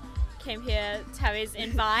Lockhart, came here, Tammy's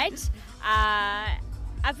invite.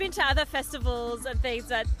 I've been to other festivals and things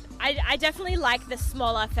that I definitely like the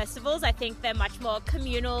smaller festivals. I think they're much more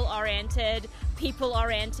communal oriented, people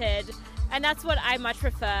oriented, and that's what I much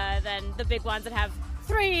prefer than the big ones that have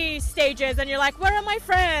 3 stages and you're like, where are my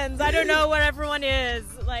friends? I don't know where everyone is.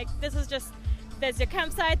 Like, this is just, there's your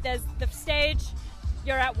campsite, there's the stage,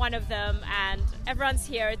 you're at one of them, and everyone's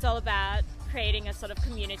here. It's all about creating a sort of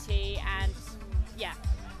community, and yeah.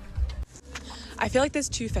 I feel like there's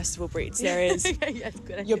 2 festival breeds. There is yes,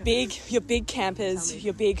 good your big campers,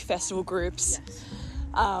 your big festival groups,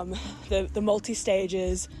 the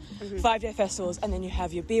multi-stages, 5-day festivals, and then you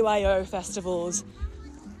have your BYO festivals.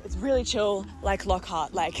 It's really chill, like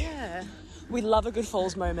Lockhart. Like, we love a good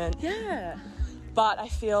falls moment. Yeah. But I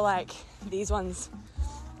feel like these ones,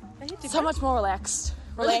 so much more relaxed.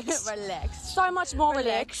 Relaxed. So much more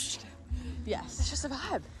relaxed. Yes. It's just a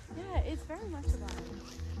vibe. Yeah, it's very much a vibe.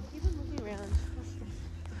 Even looking around,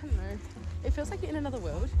 I don't know, it feels like you're in another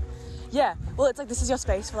world. Yeah, well, it's like this is your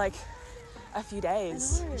space for like a few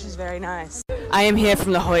days, which is very nice. I am here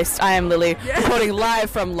from the Hoist. I am Lily, reporting live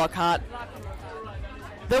from Lockhart.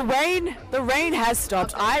 The rain has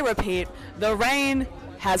stopped. I repeat, the rain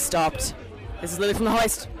has stopped. This is Lily from the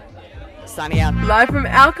Hoist, signing out. Live from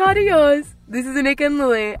our car to yours. This is Anika and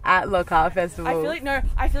Lily at Lockhart Festival. I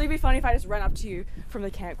feel it'd be funny if I just ran up to you from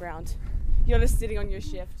the campground. You're just sitting on your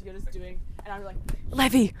shift, you're just doing, and I'm like,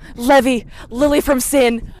 Levy, Lily from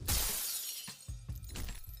Sin.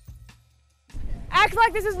 act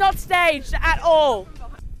like this is not staged at all.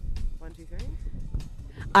 1, 2, 3.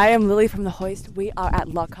 I am Lily from the Hoist. We are at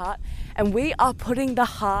Lockhart, and we are putting the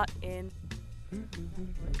heart in.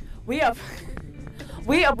 We are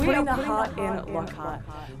putting the heart in Lockhart.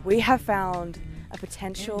 We have found a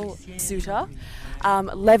potential suitor,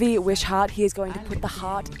 Levy Wishart. He is going to put the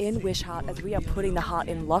heart in Wishart as we are putting the heart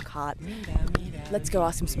in Lockhart. Let's go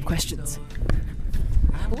ask him some questions.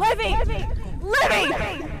 Levy!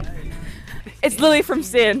 It's Lily from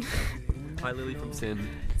Sin. Hi, Lily from Sin.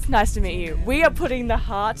 It's nice to meet you. We are putting the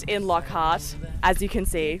heart in Lockhart, as you can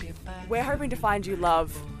see. We're hoping to find you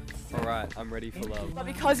love. Alright, I'm ready for love. But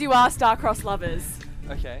because you are star-crossed lovers.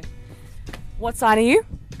 Okay. What sign are you?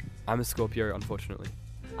 I'm a Scorpio, unfortunately.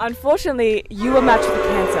 Unfortunately, you were matched with a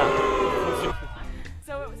Cancer.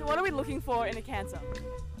 So what are we looking for in a Cancer?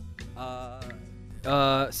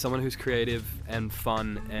 Someone who's creative and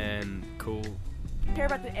fun and cool. We care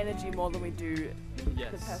about the energy more than we do the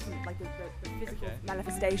person, like the physical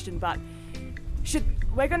manifestation. But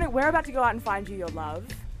we're about to go out and find you your love.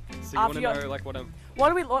 So you want to know like what I'm?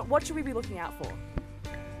 What should we be looking out for?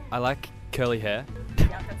 I like curly hair.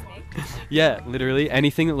 Yeah, that's me. Yeah, literally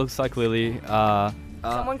anything that looks like Lily.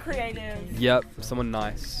 Someone creative. Yep, someone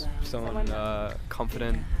nice. Someone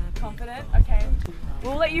confident. Confident. Okay.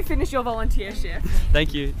 We'll let you finish your volunteer shift.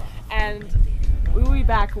 Thank you. And we will be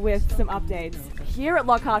back with some updates here at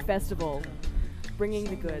Lockhart Festival, bringing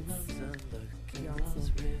the goods.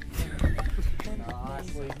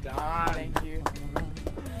 Nicely done. Thank you.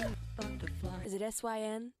 Is it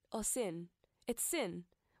SYN or Sin? It's Sin,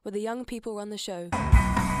 where the young people run the show.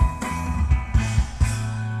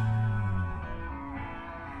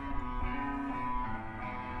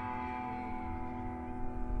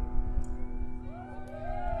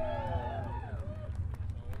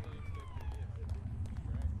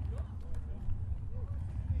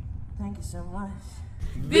 Thank you so much.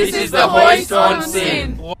 This is the Hoist on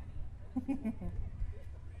Sin.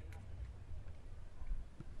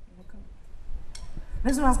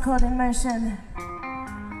 This one's called In Motion.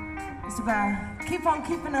 It's about keep on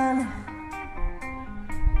keeping on.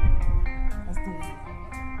 Let's do it.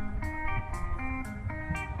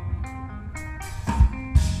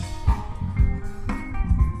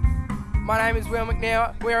 My name is Will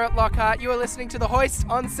McNeil. We're at Lockhart. You are listening to the Hoist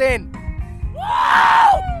on Sin.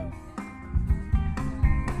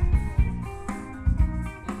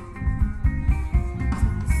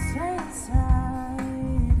 Straight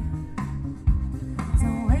side.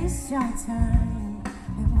 your turn.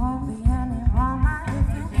 It won't be any longer if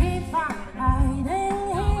you keep on hiding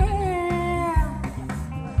here.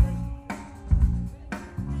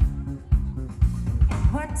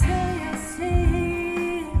 What do you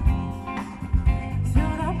see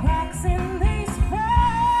through the cracks in these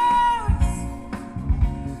walls?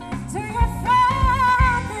 Do you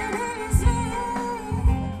find it easy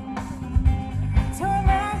to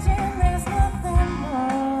imagine there's nothing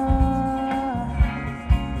more?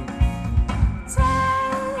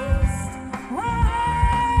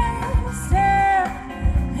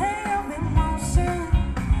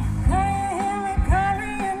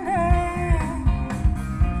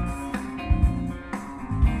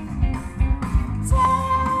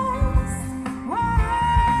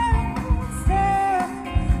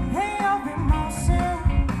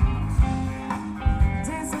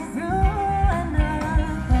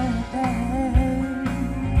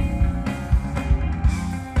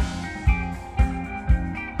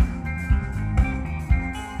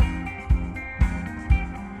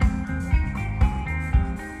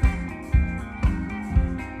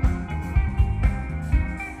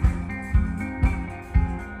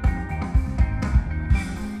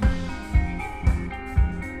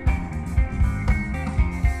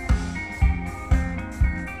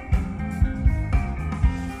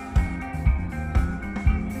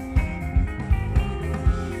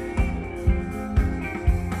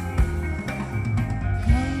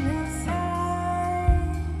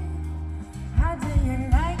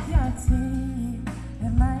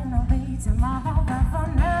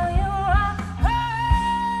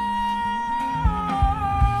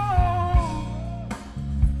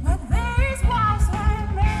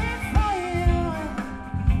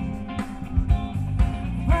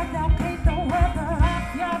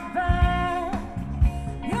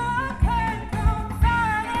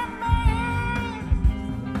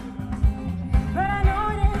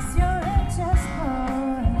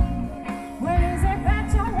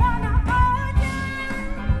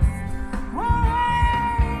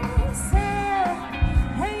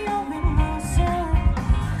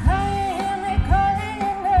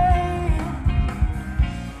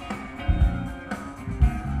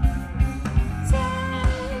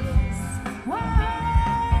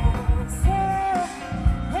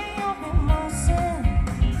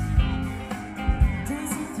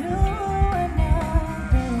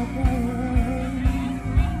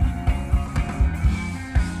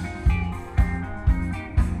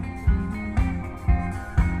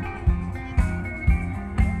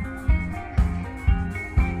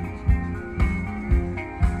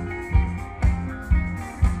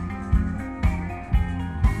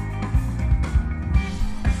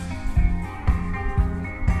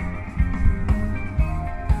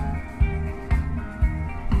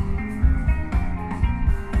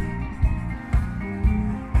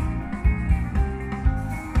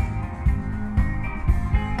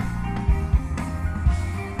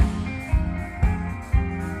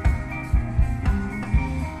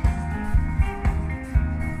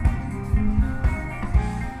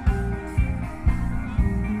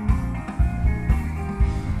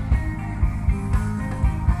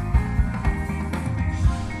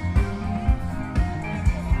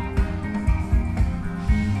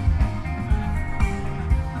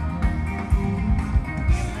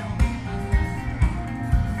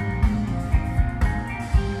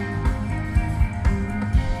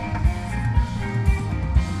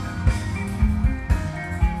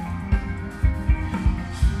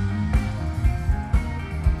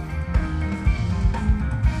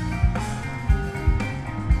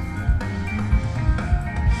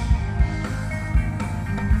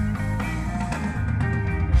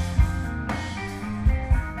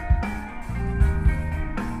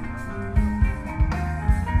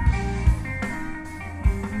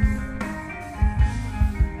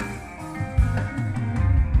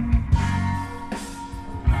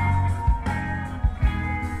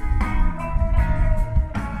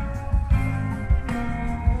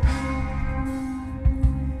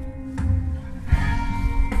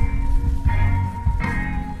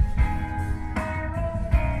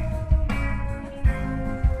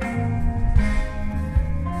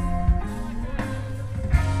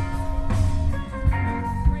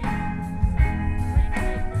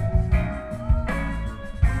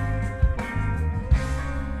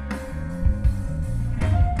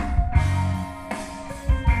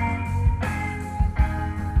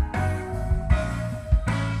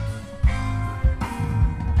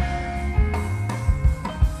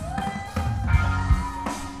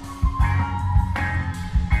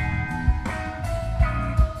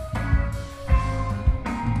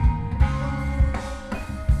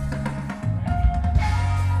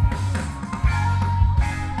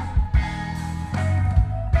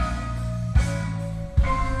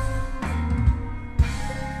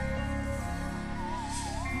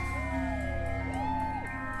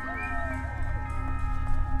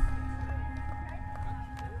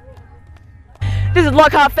 This is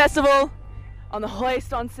Lockhart Festival on the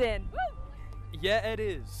Hoist on Sin. Yeah, it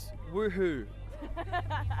is. Woohoo.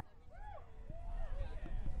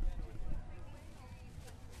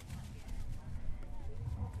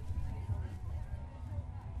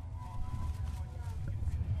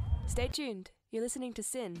 Stay tuned. You're listening to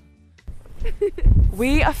Sin.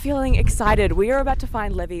 We are feeling excited. We are about to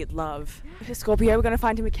find Levy love. Scorpio, we're going to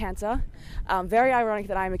find him a Cancer. Very ironic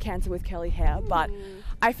that I'm a Cancer with curly hair, but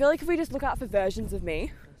I feel like if we just look out for versions of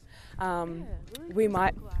me, we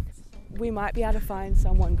might be able to find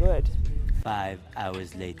someone good. 5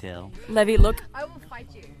 hours later. Levy, look. I will fight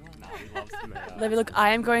you. Levy, look,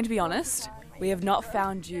 I am going to be honest. We have not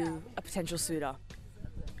found you a potential suitor.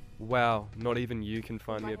 Wow, not even you can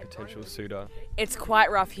find me a potential suitor. It's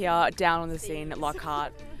quite rough here down on the scene at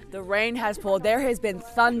Lockhart. The rain has poured. There has been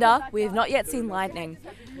thunder. We have not yet seen lightning,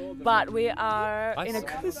 but we are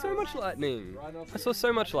There's so much lightning. I saw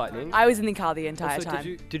so much lightning. I was in the car the entire also,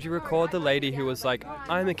 time. Did you record the lady who was like,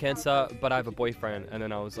 I'm a Cancer, but I have a boyfriend? And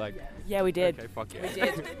then I was like, yeah, we did. Okay, fuck yeah. We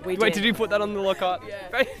did. We Wait, did. did you put that on the Lockhart?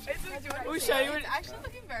 Yeah. We'll show you. It's actually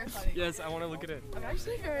looking very funny. Yes, I want to look at it. I'm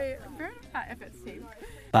actually very at efforts team.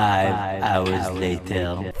 5 hours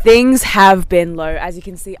later. Things have been low. As you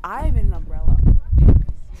can see, I am in an umbrella.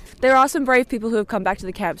 There are some brave people who have come back to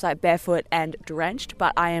the campsite barefoot and drenched,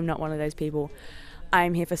 but I am not one of those people. I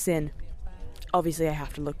am here for Sin. Obviously, I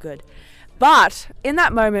have to look good. But in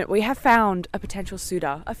that moment, we have found a potential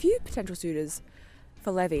suitor, a few potential suitors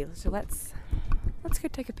for Levy. So let's go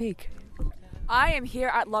take a peek. I am here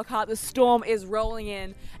at Lockhart. The storm is rolling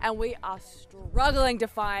in, and we are struggling to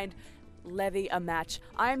find Levy a match.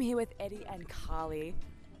 I am here with Eddie and Carly.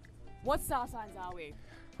 What star signs are we?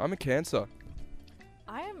 I'm a Cancer.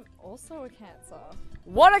 I am also a Cancer.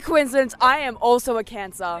 What a coincidence! I am also a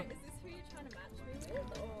Cancer. Wait, is this who you're trying to match me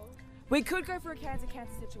with, or? We could go for a Cancer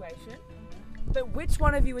situation, but which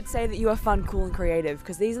one of you would say that you are fun, cool, and creative?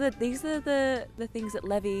 Because these are the things that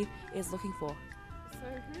Levy is looking for. So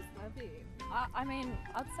who's Levy? I mean,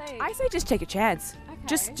 I say just take a chance.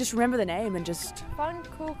 Okay. Just remember the name and just. Fun,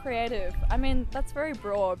 cool, creative. I mean, that's very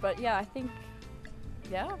broad, but yeah, I think,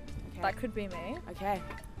 that could be me. Okay.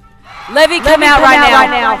 Levy, come out right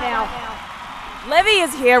now. Levy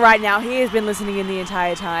is here right now. He has been listening in the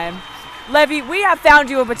entire time. Levy, we have found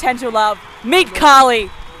you a potential love. Meet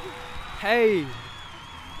Carly. Hey,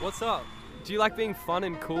 what's up? Do you like being fun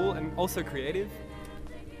and cool and also creative?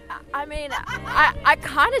 I mean, I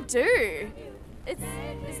kind of do.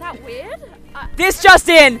 Is that weird? This just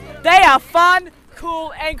in. They are fun,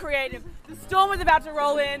 cool, and creative. The storm is about to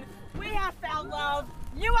roll in. We have found love.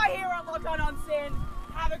 You are here on Loch on Sin.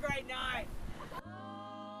 Have a great night.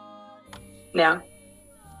 Now.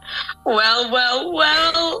 Well.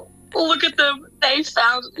 Look at them. They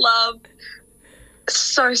found love.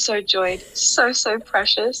 So joyed. So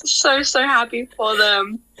precious. So happy for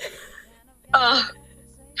them.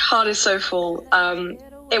 Heart is so full.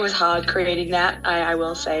 It was hard creating that, I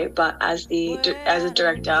will say, but as a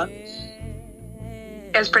director,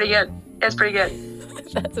 it was pretty good.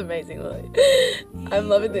 That's amazing, Lily. I'm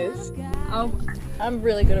loving this. I'm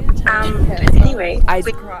really good at pretending. Anyway, I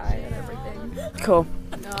cry and everything. Cool.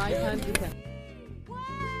 No, I can't do that.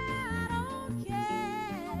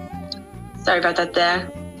 Sorry about that there.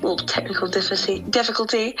 A little technical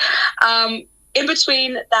difficulty. In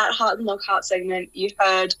between that Hart and Lockhart segment, you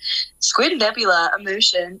heard Squid Nebula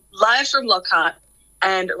Emotion live from Lockhart.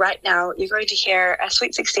 And right now, you're going to hear a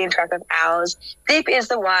Sweet 16 track of ours, Deep is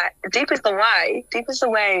the Way,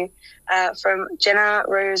 from Jenna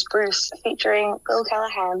Rose Bruce, featuring Bill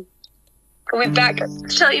Callahan. We'll be back to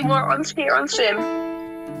tell you more here on Sin.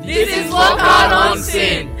 This is Lockhart on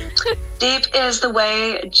Sin. Deep is the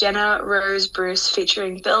Way, Jenna Rose Bruce,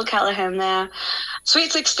 featuring Bill Callahan there.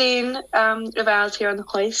 Sweet 16 of ours here on the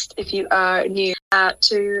Hoist. If you are new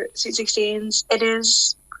to Sweet 16s, it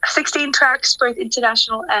is 16 tracks, both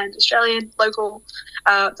international and Australian, local,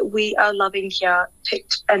 that we are loving here,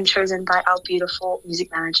 picked and chosen by our beautiful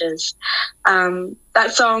music managers.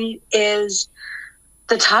 That song is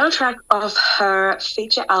the title track of her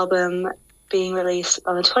feature album being released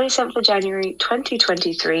on the 27th of January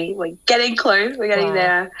 2023. We're getting close. We're getting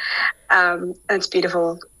there. And it's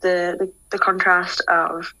beautiful. The contrast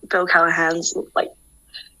of Bill Callahan's like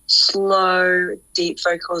slow, deep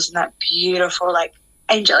vocals and that beautiful like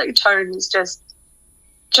angelic tone is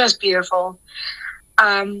just beautiful.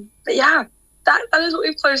 But yeah, that is what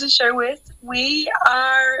we've closed the show with. We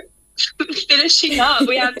are finishing up.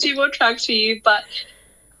 We have 2 more tracks for you, but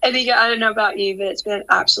Anika, I don't know about you, but it's been an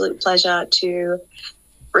absolute pleasure to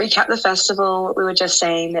recap the festival. We were just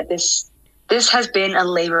saying that this has been a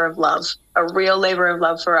labor of love, a real labor of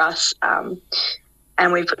love for us.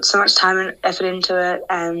 and we put so much time and effort into it,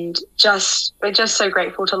 and we're just so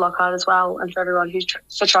grateful to Lockhart as well, and for everyone who's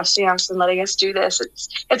for trusting us and letting us do this.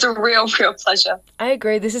 It's a real pleasure. I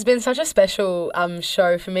agree. This has been such a special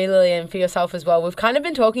show for me, Lily, and for yourself as well. We've kind of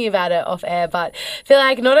been talking about it off air, but I feel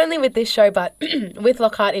like not only with this show, but with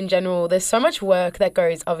Lockhart in general, there's so much work that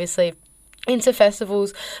goes, obviously, into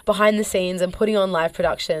festivals, behind the scenes, and putting on live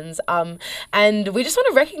productions. And we just want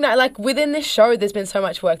to recognise, like, within this show, there's been so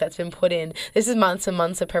much work that's been put in. This is months and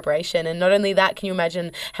months of preparation. And not only that, can you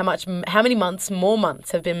imagine how many more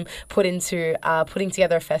months have been put into putting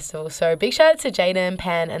together a festival? So big shout out to Jada and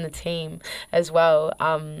Pan and the team as well.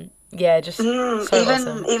 Just so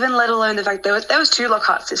awesome. Even let alone the fact there was 2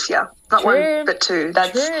 Lockharts this year, not one but 2.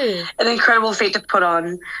 That's an incredible feat to put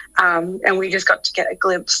on, and we just got to get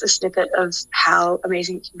a snippet of how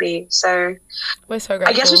amazing it can be. So we're so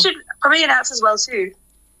grateful. I guess we should probably announce as well too,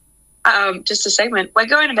 just a segment. We're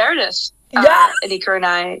going to Meredith. Anika and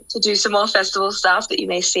I, to do some more festival stuff that you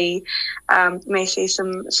may see. You may see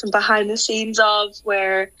some behind the scenes of.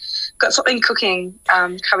 We're got something cooking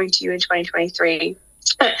coming to you in 2023.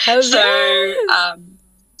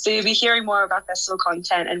 So you'll be hearing more of our festival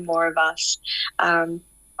content and more of us on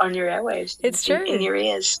your airwaves. It's true. In your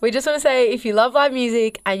ears. We just want to say, if you love live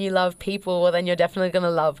music and you love people, well, then you're definitely going to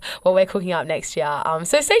love what we're cooking up next year.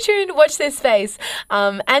 So stay tuned, watch this space.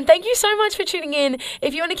 And thank you so much for tuning in.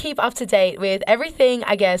 If you want to keep up to date with everything,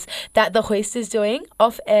 I guess, that the Hoist is doing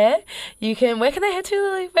off air, where can they head to,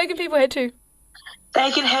 Lily? Where can people head to? They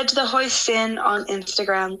can head to the Hoist Sin on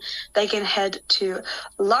Instagram. They can head to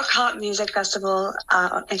Lockhart Music Festival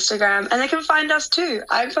on Instagram. And they can find us too.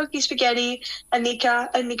 I'm Funky Spaghetti,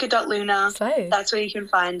 Anika.Luna. That's where you can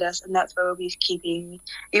find us. And that's where we'll be keeping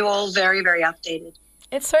you all very, very updated.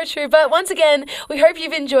 It's so true. But once again, we hope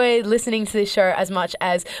you've enjoyed listening to this show as much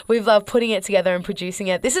as we've loved putting it together and producing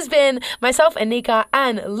it. This has been myself, Anika,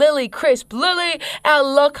 and Lily Crisp. Lily, our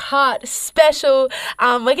Lockhart special.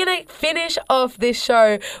 We're going to finish off this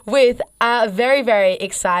show with a very, very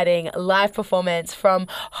exciting live performance from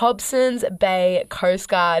Hobson's Bay Coast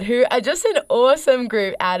Guard, who are just an awesome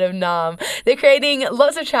group out of Nam. They're creating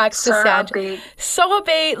lots of tracks to soundtrack. So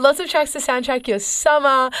upbeat. Lots of tracks to soundtrack your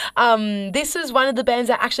summer. This is one of the bands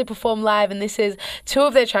that actually perform live, and this is 2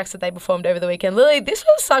 of their tracks that they performed over the weekend. Lily, this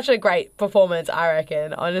was such a great performance, I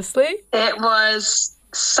reckon, honestly. It was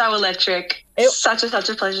so electric. Such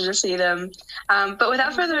a pleasure to see them. But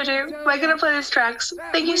without further ado, we're going to play these tracks.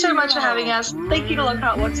 Thank you so much for having us. Thank you to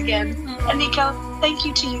Lockhart once again. Anika, thank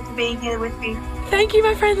you to you for being here with me. Thank you,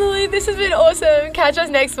 my friend Lily. This has been awesome. Catch us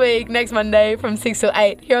next week, next Monday from 6 till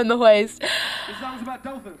 8 here on The Hoist.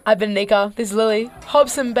 I've been Anika. This is Lily.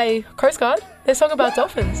 Hobson Bay Coast Guard. Their song about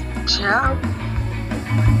dolphins. Ciao.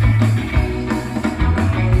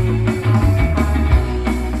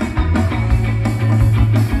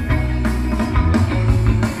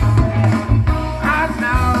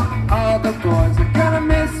 All the boys are gonna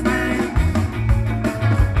miss me.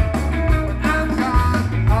 When I'm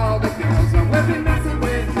gone, all the girls will be messing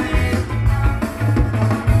with me.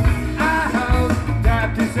 I hope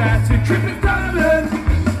that disaster trip is done.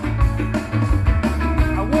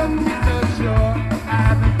 I wouldn't be so sure. I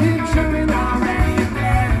haven't been tripping already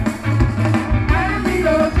again. I need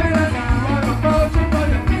those feelings on the motion for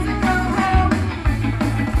your physical health.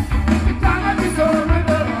 Time might be so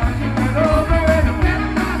river, and over and over.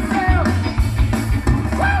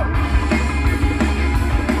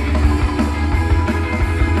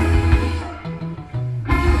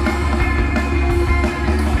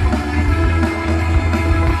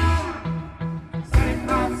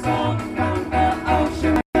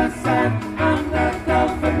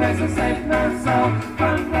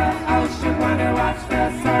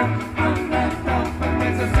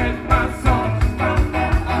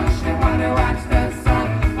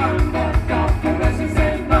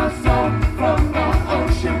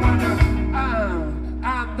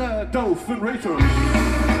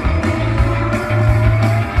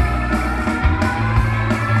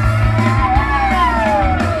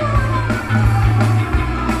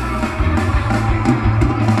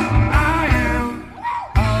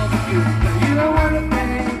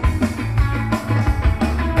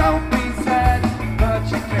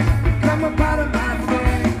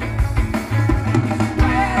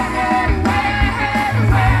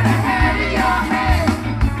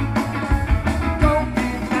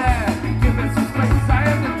 Give me some space.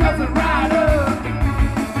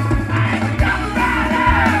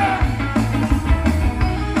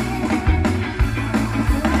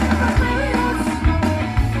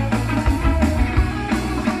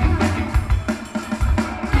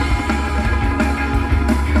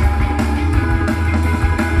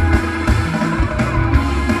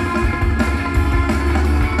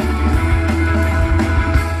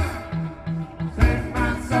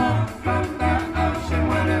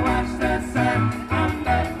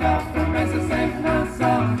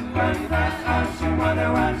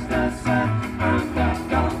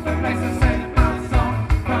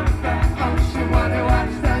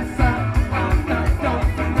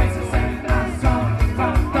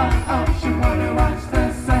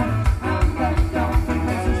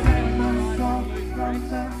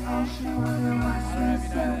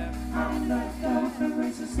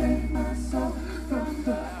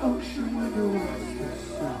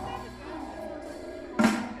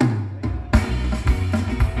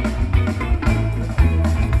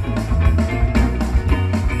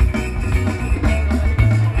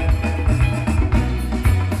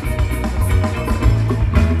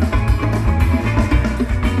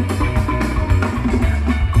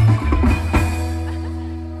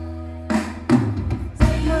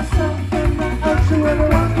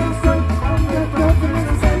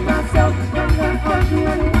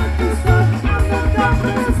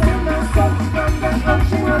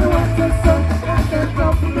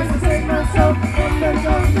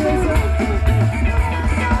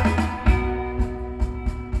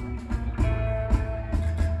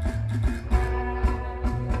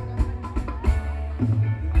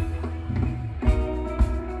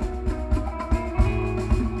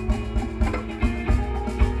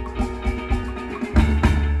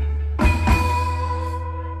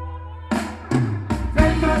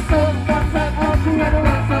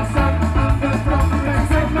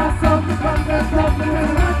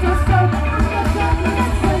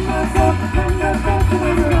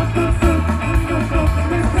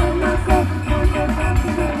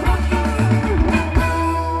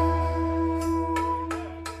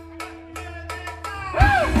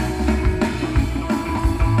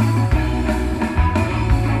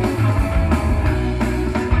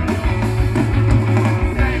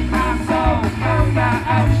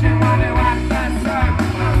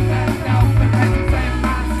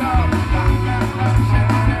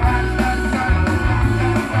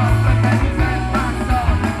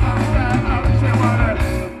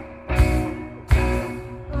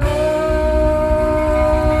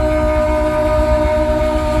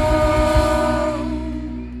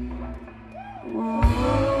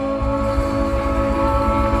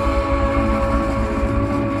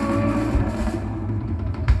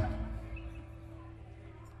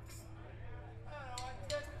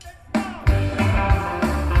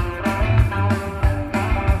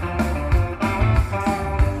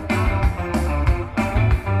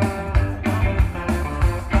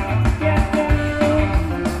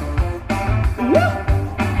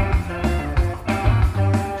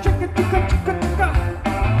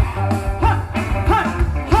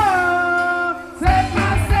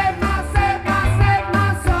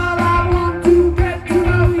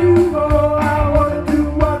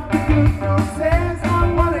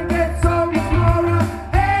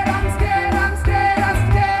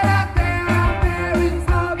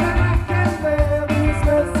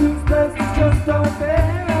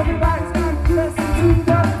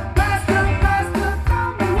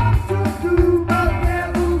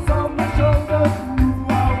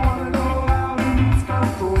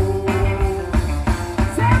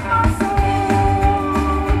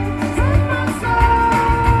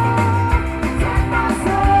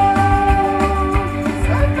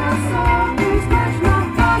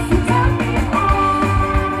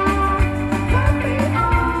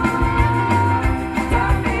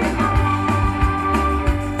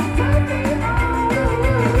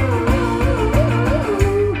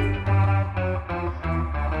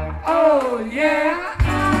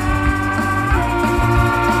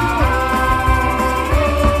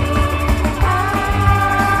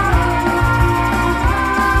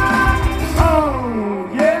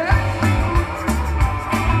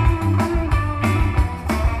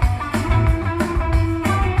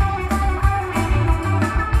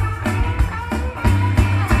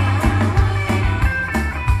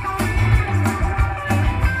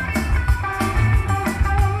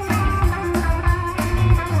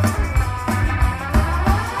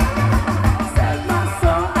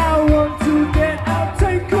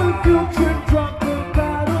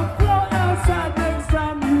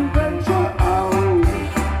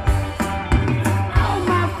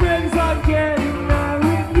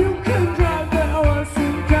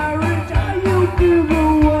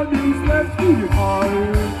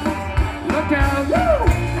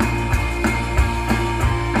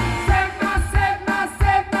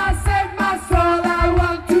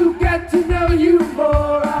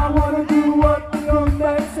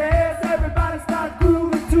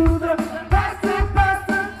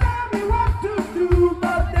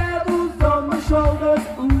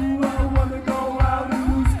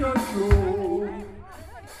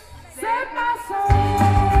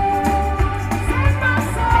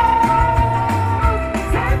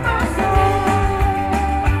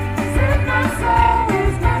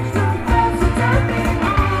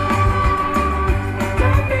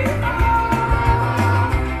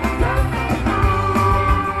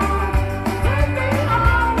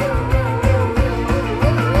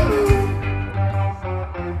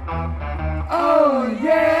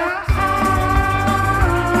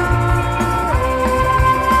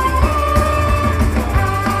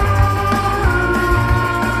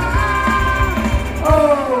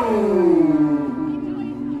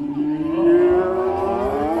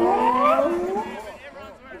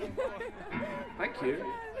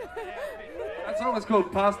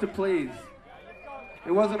 called Pasta Please.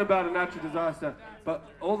 It wasn't about a natural disaster, but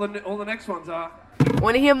all the next ones are.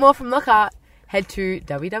 Want to hear more from Lockhart? Head to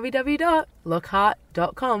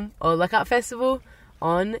www.lockhart.com or Lockhart Festival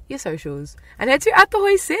on your socials, and head to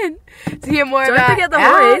 @thehoistsin to hear more Don't about forget the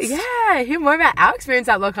Hoist. hear more about our experience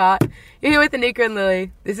at Lockhart. You're here with Anika and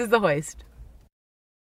Lily. This is The Hoist.